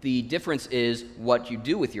the difference is what you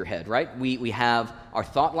do with your head, right? We have our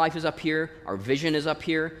thought life is up here, our vision is up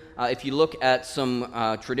here. If you look at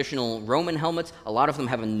some traditional Roman helmets, a lot of them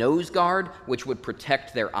have a nose guard, which would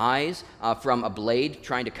protect their eyes from a blade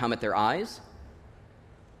trying to come at their eyes.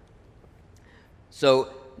 So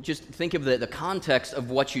just think of the context of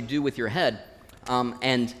what you do with your head.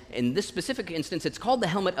 And in this specific instance, it's called the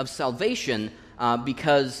helmet of salvation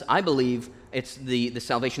because I believe It's the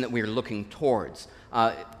salvation that we're looking towards.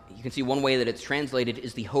 You can see one way that it's translated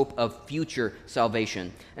is the hope of future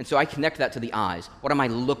salvation. And so I connect that to the eyes. What am I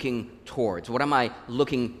looking towards? What am I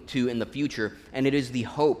looking to in the future? And it is the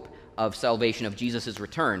hope of salvation, of Jesus'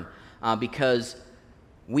 return, because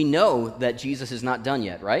we know that Jesus is not done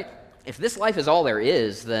yet, right? If this life is all there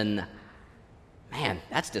is, then, man,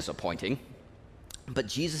 that's disappointing. But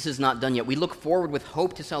Jesus is not done yet. We look forward with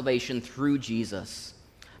hope to salvation through Jesus,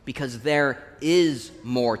 because there is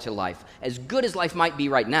more to life. As good as life might be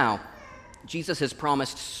right now, Jesus has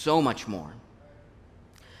promised so much more.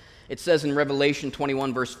 It says in Revelation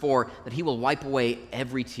 21, verse 4, that he will wipe away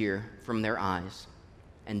every tear from their eyes,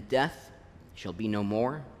 and death shall be no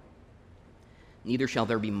more. Neither shall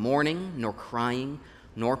there be mourning, nor crying,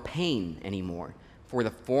 nor pain anymore, for the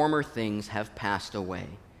former things have passed away.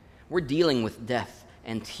 We're dealing with death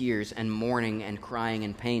and tears and mourning and crying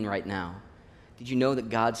and pain right now. Did you know that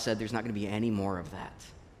God said there's not going to be any more of that?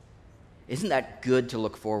 Isn't that good to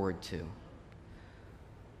look forward to?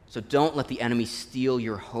 So don't let the enemy steal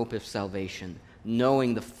your hope of salvation,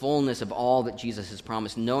 knowing the fullness of all that Jesus has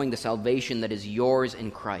promised, knowing the salvation that is yours in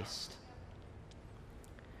Christ.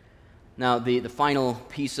 Now, the final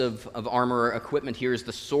piece of armor or equipment here is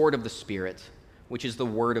the sword of the Spirit, which is the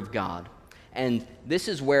Word of God. And this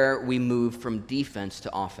is where we move from defense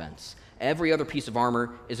to offense. Every other piece of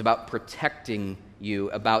armor is about protecting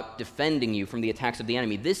you, about defending you from the attacks of the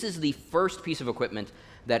enemy. This is the first piece of equipment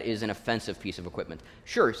that is an offensive piece of equipment.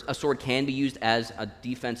 Sure, a sword can be used as a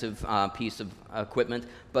defensive piece of equipment,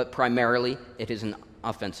 but primarily it is an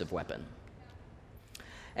offensive weapon.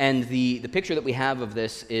 And the picture that we have of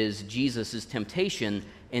this is Jesus' temptation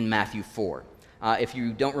in Matthew 4. If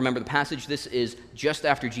you don't remember the passage, this is just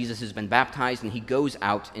after Jesus has been baptized and he goes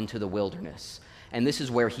out into the wilderness. And this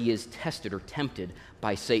is where he is tested or tempted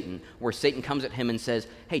by Satan, where Satan comes at him and says,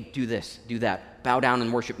 hey, do this, do that, bow down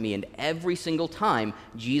and worship me. And every single time,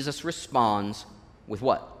 Jesus responds with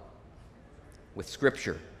what? With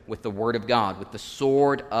Scripture, with the Word of God, with the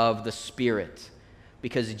sword of the Spirit.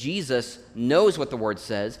 Because Jesus knows what the Word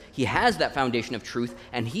says, he has that foundation of truth,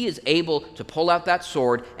 and he is able to pull out that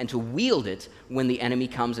sword and to wield it when the enemy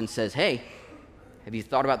comes and says, hey, have you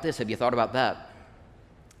thought about this? Have you thought about that?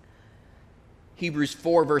 Hebrews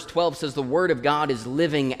 4, verse 12 says, the Word of God is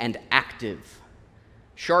living and active,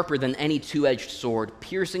 sharper than any two-edged sword,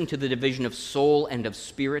 piercing to the division of soul and of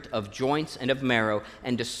spirit, of joints and of marrow,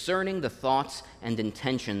 and discerning the thoughts and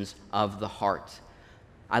intentions of the heart.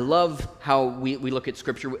 I love how we look at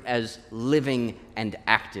Scripture as living and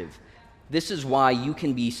active. This is why you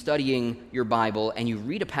can be studying your Bible and you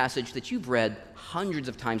read a passage that you've read hundreds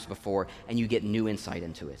of times before and you get new insight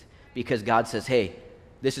into it. Because God says, hey,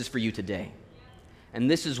 this is for you today. And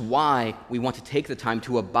this is why we want to take the time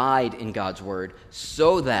to abide in God's Word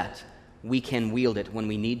so that we can wield it when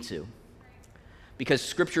we need to. Because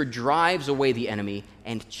Scripture drives away the enemy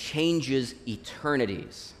and changes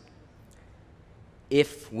eternities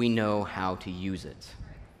if we know how to use it.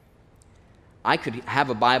 I could have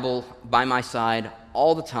a Bible by my side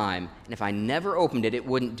all the time, and if I never opened it, it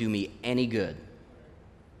wouldn't do me any good.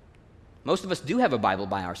 Most of us do have a Bible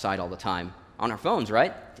by our side all the time, on our phones,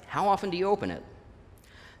 right? How often do you open it?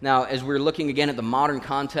 Now, as we're looking again at the modern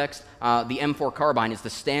context, the M4 carbine is the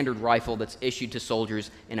standard rifle that's issued to soldiers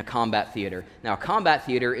in a combat theater. Now, a combat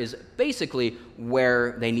theater is basically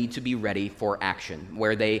where they need to be ready for action,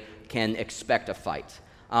 where they can expect a fight.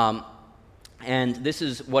 And this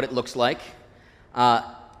is what it looks like.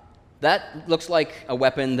 That looks like a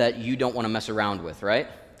weapon that you don't want to mess around with, right?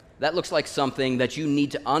 That looks like something that you need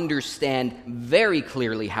to understand very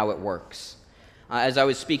clearly how it works. As I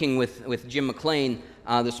was speaking with Jim McLean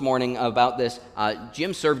this morning about this,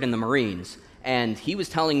 Jim served in the Marines, and he was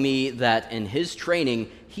telling me that in his training,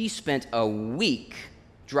 he spent a week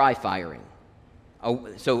dry firing.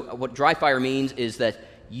 So what dry fire means is that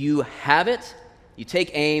you have it, you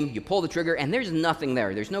take aim, you pull the trigger, and there's nothing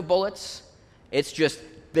there. There's no bullets. It's just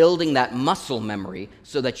building that muscle memory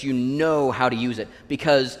so that you know how to use it.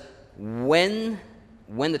 Because when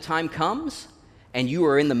the time comes and you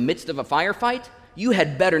are in the midst of a firefight, you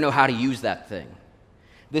had better know how to use that thing.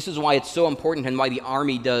 This is why it's so important and why the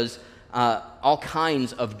Army does all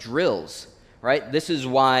kinds of drills, right? This is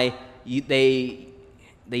why they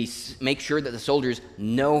make sure that the soldiers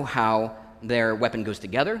know how their weapon goes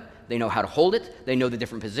together, they know how to hold it, they know the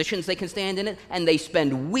different positions they can stand in it, and they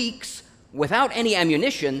spend weeks without any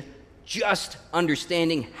ammunition just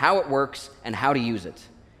understanding how it works and how to use it.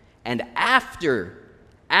 And after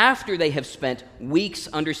they have spent weeks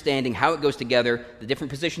understanding how it goes together, the different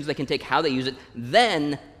positions they can take, how they use it,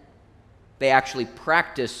 then they actually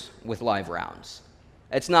practice with live rounds.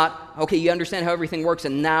 It's not, okay, you understand how everything works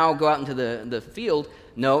and now go out into the field.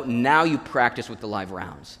 No, now you practice with the live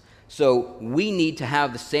rounds. So we need to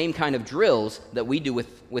have the same kind of drills that we do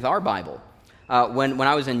with our Bible. When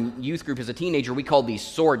I was in youth group as a teenager, we called these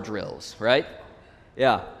sword drills, right?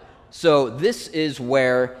 Yeah. So this is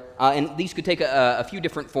where, and these could take a few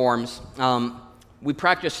different forms. We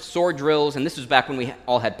practiced sword drills, and this was back when we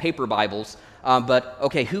all had paper Bibles. But,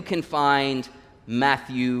 okay, who can find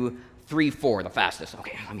Matthew 3:4 the fastest?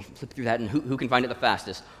 Okay, let me flip through that, and who can find it the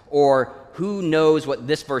fastest? Or who knows what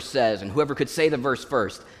this verse says, and whoever could say the verse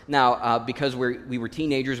first. Now, because we were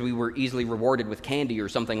teenagers, we were easily rewarded with candy or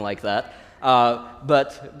something like that.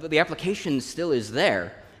 But the application still is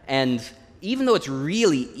there. And even though it's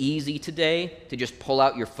really easy today to just pull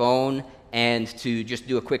out your phone and to just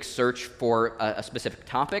do a quick search for a specific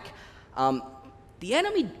topic, the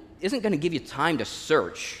enemy isn't going to give you time to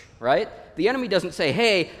search, right? The enemy doesn't say,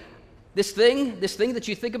 hey, this thing that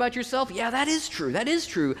you think about yourself, yeah, that is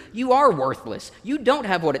true. You are worthless. You don't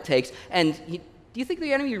have what it takes. And do you think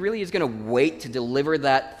the enemy really is going to wait to deliver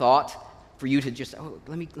that thought for you to just,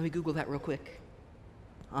 let me Google that real quick?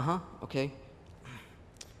 Okay.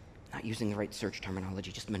 Not using the right search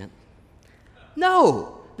terminology, just a minute.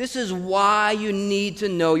 No, this is why you need to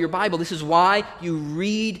know your Bible. This is why you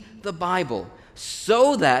read the Bible,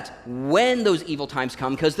 so that when those evil times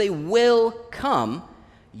come, because they will come,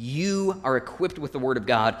 you are equipped with the Word of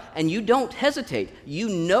God, and you don't hesitate. You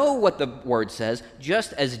know what the Word says,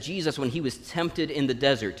 just as Jesus, when he was tempted in the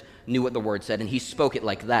desert, knew what the Word said, and he spoke it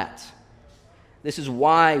like that. This is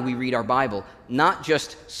why we read our Bible, not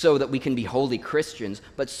just so that we can be holy Christians,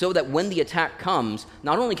 but so that when the attack comes,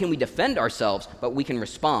 not only can we defend ourselves, but we can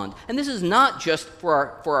respond. And this is not just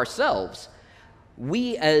for ourselves.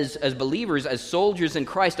 We as believers, as soldiers in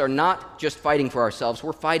Christ, are not just fighting for ourselves,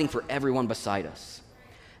 we're fighting for everyone beside us.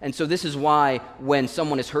 And so this is why when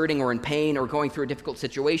someone is hurting or in pain or going through a difficult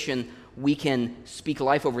situation, we can speak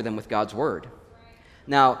life over them with God's Word.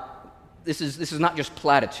 Now, this is not just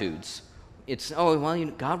platitudes. It's,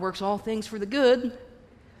 God works all things for the good.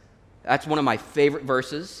 That's one of my favorite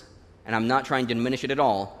verses, and I'm not trying to diminish it at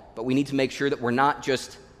all, but we need to make sure that we're not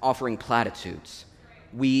just offering platitudes.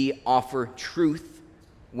 We offer truth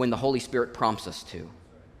when the Holy Spirit prompts us to.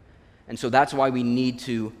 And so that's why we need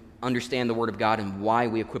to understand the Word of God and why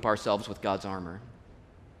we equip ourselves with God's armor.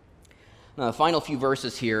 Now, the final few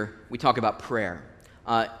verses here, we talk about prayer.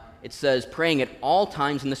 It says, praying at all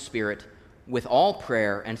times in the Spirit, with all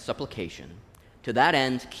prayer and supplication. To that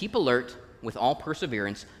end, keep alert with all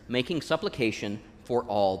perseverance, making supplication for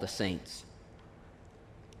all the saints.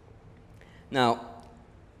 Now,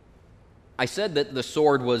 I said that the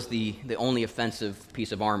sword was the only offensive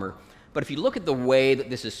piece of armor, but if you look at the way that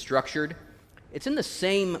this is structured, it's in the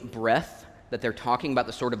same breath that they're talking about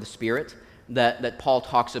the sword of the Spirit that Paul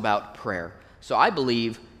talks about prayer. So I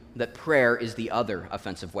believe that prayer is the other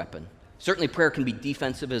offensive weapon. Certainly prayer can be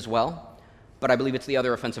defensive as well, but I believe it's the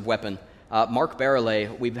other offensive weapon. Mark Barrelay,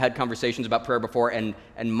 we've had conversations about prayer before, and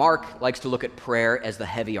Mark likes to look at prayer as the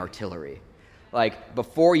heavy artillery. Like,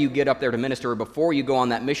 before you get up there to minister or before you go on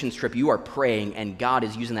that missions trip, you are praying, and God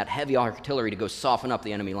is using that heavy artillery to go soften up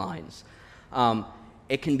the enemy lines.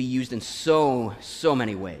 It can be used in so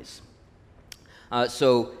many ways.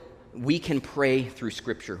 So we can pray through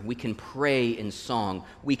Scripture. We can pray in song.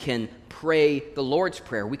 We can pray the Lord's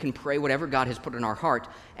Prayer. We can pray whatever God has put in our heart,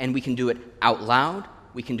 and we can do it out loud.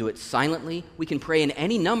 We can do it silently. We can pray in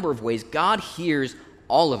any number of ways. God hears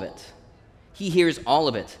all of it. He hears all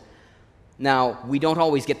of it. Now, we don't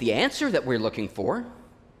always get the answer that we're looking for.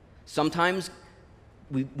 Sometimes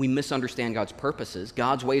we misunderstand God's purposes.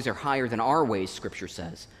 God's ways are higher than our ways, Scripture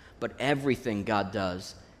says. But everything God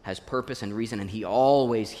does has purpose and reason, and He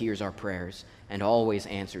always hears our prayers and always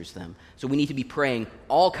answers them. So we need to be praying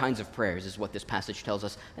all kinds of prayers, is what this passage tells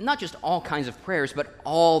us. And not just all kinds of prayers, but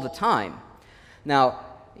all the time. Now,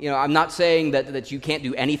 I'm not saying that you can't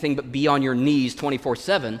do anything but be on your knees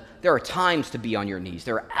 24/7. There are times to be on your knees.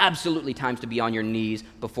 There are absolutely times to be on your knees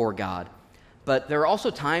before God. But there are also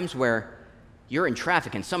times where you're in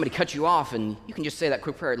traffic and somebody cuts you off, and you can just say that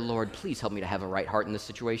quick prayer, Lord, please help me to have a right heart in this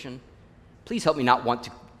situation. Please help me not want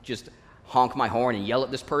to just honk my horn and yell at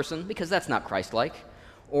this person, because that's not Christ-like.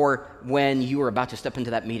 Or when you are about to step into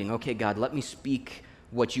that meeting, okay, God, let me speak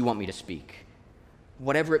what you want me to speak.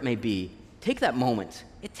 Whatever it may be, take that moment.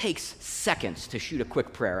 It takes seconds to shoot a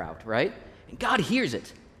quick prayer out, right? And God hears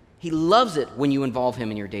it. He loves it when you involve Him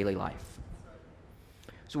in your daily life.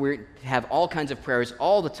 So we have all kinds of prayers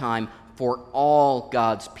all the time for all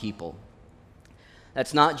God's people.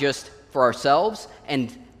 That's not just for ourselves,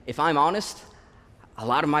 and if I'm honest, a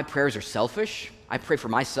lot of my prayers are selfish. I pray for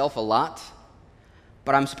myself a lot, but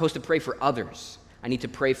but I'm supposed to pray for others. I need to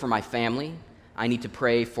pray for my family. I need to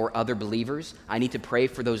pray for other believers. I need to pray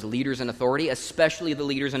for those leaders in authority, especially the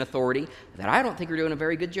leaders in authority that I don't think are doing a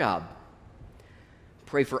very good job.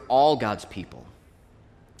 Pray for all God's people.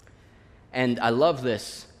 And I love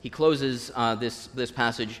this. He closes this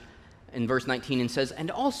passage in verse 19 and says,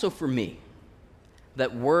 "And also for me,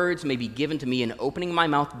 that words may be given to me in opening my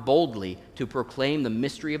mouth boldly to proclaim the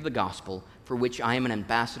mystery of the gospel, for which I am an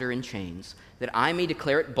ambassador in chains, that I may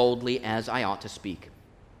declare it boldly as I ought to speak."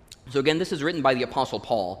 So again, this is written by the Apostle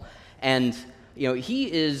Paul, and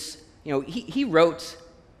he wrote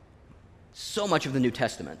so much of the New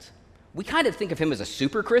Testament. We kind of think of him as a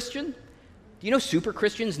super Christian. Do you know super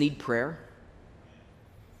Christians need prayer?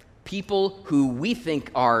 People who we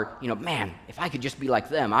think are, man, if I could just be like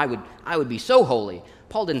them, I would be so holy.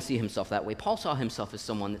 Paul didn't see himself that way. Paul saw himself as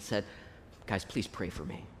someone that said, guys, please pray for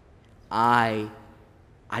me. I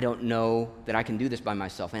don't know that I can do this by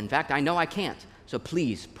myself. In fact, I know I can't. So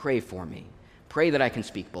please pray for me. Pray that I can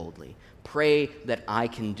speak boldly. Pray that I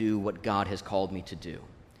can do what God has called me to do.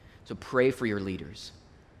 So pray for your leaders.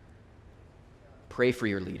 Pray for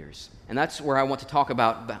your leaders. And that's where I want to talk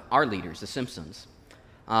about our leaders, the Simpsons.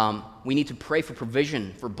 We need to pray for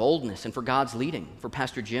provision, for boldness, and for God's leading, for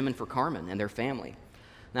Pastor Jim and for Carmen and their family.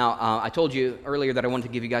 Now, I told you earlier that I wanted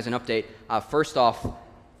to give you guys an update. First off,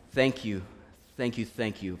 thank you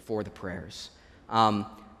for the prayers.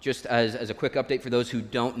 Just as a quick update for those who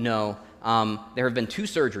don't know, there have been 2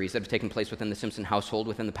 surgeries that have taken place within the Simpson household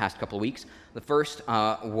within the past couple of weeks. The first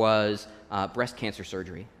was breast cancer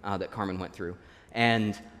surgery that Carmen went through.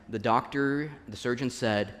 And the surgeon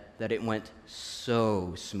said that it went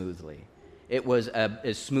so smoothly. It was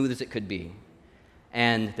as smooth as it could be.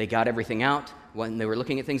 And they got everything out. When they were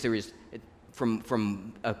looking at things,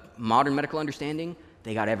 from a modern medical understanding,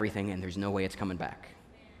 they got everything, and there's no way it's coming back.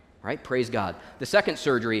 Right? Praise God. The second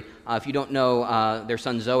surgery, if you don't know their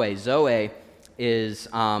son Zoe has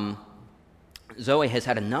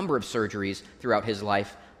had a number of surgeries throughout his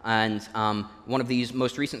life, and one of these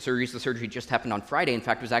most recent surgeries, the surgery just happened on Friday, in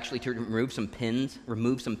fact, was actually to remove some pins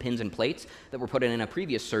and plates that were put in a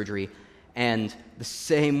previous surgery, and the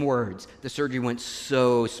same words, the surgery went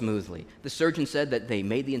so smoothly. The surgeon said that they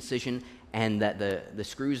made the incision and that the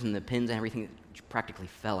screws and the pins and everything practically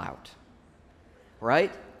fell out.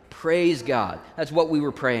 Right? Praise God. That's what we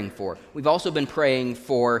were praying for. We've also been praying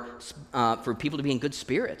for people to be in good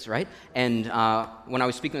spirits, right? And when I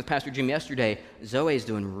was speaking with Pastor Jim yesterday, Zoe's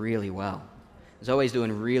doing really well. Zoe's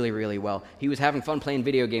doing really, really well. He was having fun playing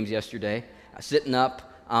video games yesterday, sitting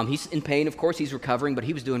up. He's in pain, of course. He's recovering, but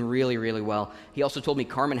he was doing really, really well. He also told me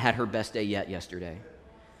Carmen had her best day yet yesterday.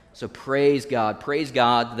 So praise God. Praise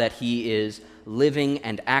God that he is living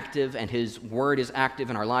and active, and his word is active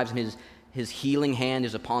in our lives, and his healing hand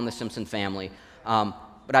is upon the Simpson family.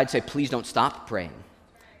 But I'd say please don't stop praying,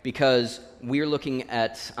 because we're looking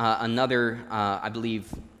at another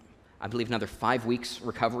 5 weeks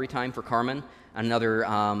recovery time for Carmen, another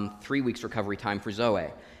 3 weeks recovery time for Zoe.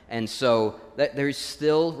 And so there's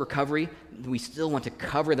still recovery. We still want to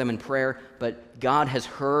cover them in prayer, but God has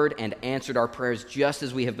heard and answered our prayers just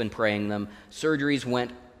as we have been praying them. Surgeries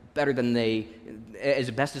went better than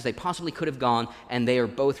as best as they possibly could have gone, and they are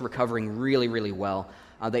both recovering really, really well.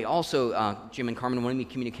 They also, Jim and Carmen, wanted me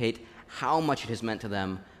to communicate how much it has meant to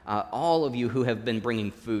them, all of you who have been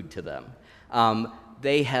bringing food to them.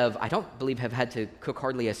 They have, I don't believe, have had to cook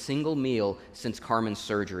hardly a single meal since Carmen's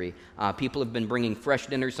surgery. People have been bringing fresh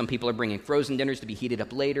dinners. Some people are bringing frozen dinners to be heated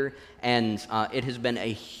up later, and it has been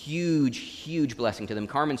a huge, huge blessing to them.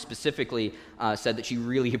 Carmen specifically said that she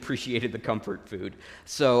really appreciated the comfort food.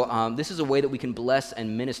 So this is a way that we can bless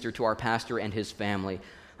and minister to our pastor and his family,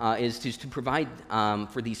 is to provide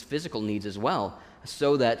for these physical needs as well,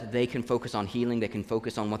 so that they can focus on healing, they can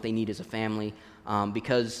focus on what they need as a family,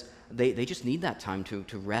 because they just need that time to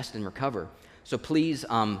rest and recover. So please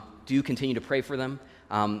do continue to pray for them.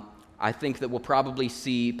 I think that we'll probably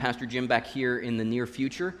see Pastor Jim back here in the near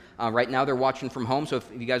future. Right now they're watching from home, so if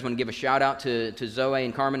you guys want to give a shout out to Zoe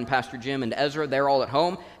and Carmen and Pastor Jim and Ezra, they're all at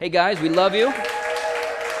home. Hey guys, we love you.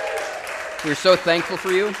 We're so thankful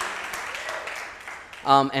for you.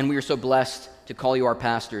 And we are so blessed to call you our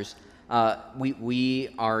pastors.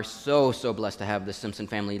 We are so blessed to have the Simpson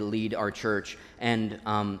family lead our church, and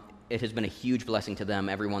it has been a huge blessing to them,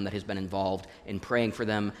 everyone that has been involved in praying for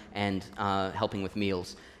them and helping with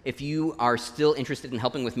meals. If you are still interested in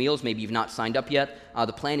helping with meals, maybe you've not signed up yet,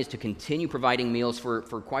 the plan is to continue providing meals for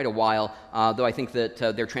quite a while, though I think that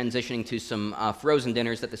they're transitioning to some frozen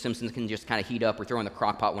dinners that the Simpsons can just kind of heat up or throw in the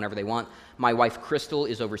crock pot whenever they want. My wife, Crystal,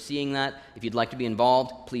 is overseeing that. If you'd like to be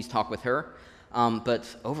involved, please talk with her. But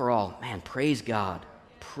overall, man, praise God.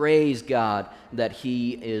 Praise God that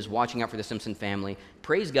He is watching out for the Simpson family.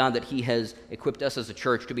 Praise God that He has equipped us as a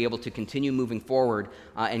church to be able to continue moving forward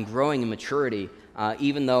and growing in maturity,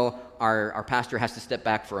 even though our pastor has to step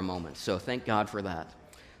back for a moment. So thank God for that.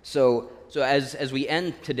 So as we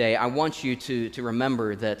end today, I want you to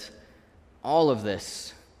remember that all of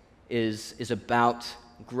this is about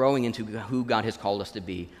growing into who God has called us to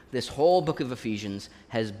be. This whole book of Ephesians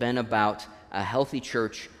has been about a healthy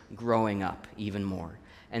church growing up even more.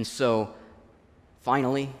 And so,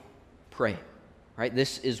 finally, pray. Right?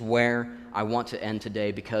 This is where I want to end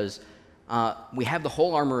today because we have the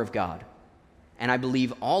whole armor of God. And I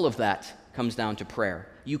believe all of that comes down to prayer.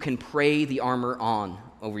 You can pray the armor on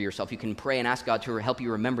over yourself. You can pray and ask God to help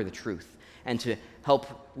you remember the truth and to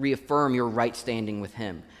help reaffirm your right standing with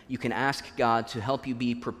Him. You can ask God to help you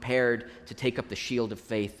be prepared to take up the shield of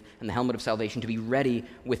faith and the helmet of salvation, to be ready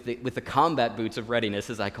with the combat boots of readiness,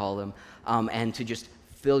 as I call them, and to just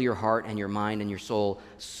fill your heart and your mind and your soul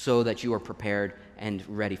so that you are prepared and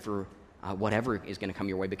ready for whatever is going to come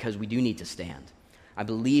your way, because we do need to stand. I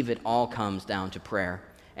believe it all comes down to prayer,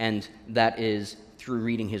 and that is through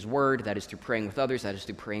reading His Word, that is through praying with others, that is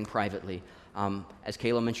through praying privately. As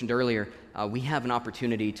Kayla mentioned earlier, we have an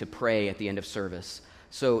opportunity to pray at the end of service.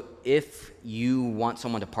 So if you want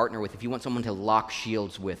someone to partner with, if you want someone to lock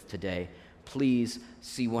shields with today, please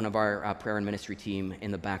see one of our prayer and ministry team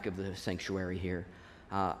in the back of the sanctuary here.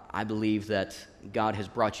 I believe that God has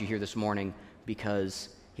brought you here this morning because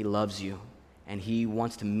He loves you, and He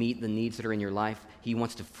wants to meet the needs that are in your life. He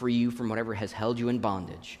wants to free you from whatever has held you in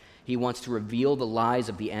bondage. He wants to reveal the lies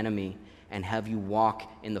of the enemy and have you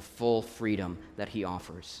walk in the full freedom that He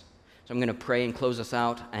offers. So I'm going to pray and close us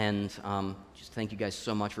out, and just thank you guys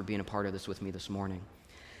so much for being a part of this with me this morning.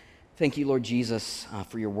 Thank you, Lord Jesus,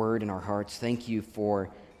 for your word in our hearts. Thank you for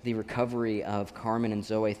the recovery of Carmen and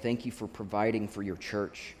Zoe. Thank you for providing for your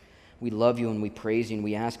church. We love you and we praise you, and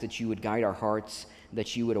we ask that you would guide our hearts,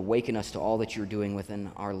 that you would awaken us to all that you're doing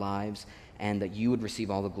within our lives, and that you would receive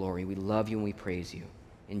all the glory. We love you and we praise you.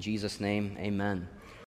 In Jesus' name, amen.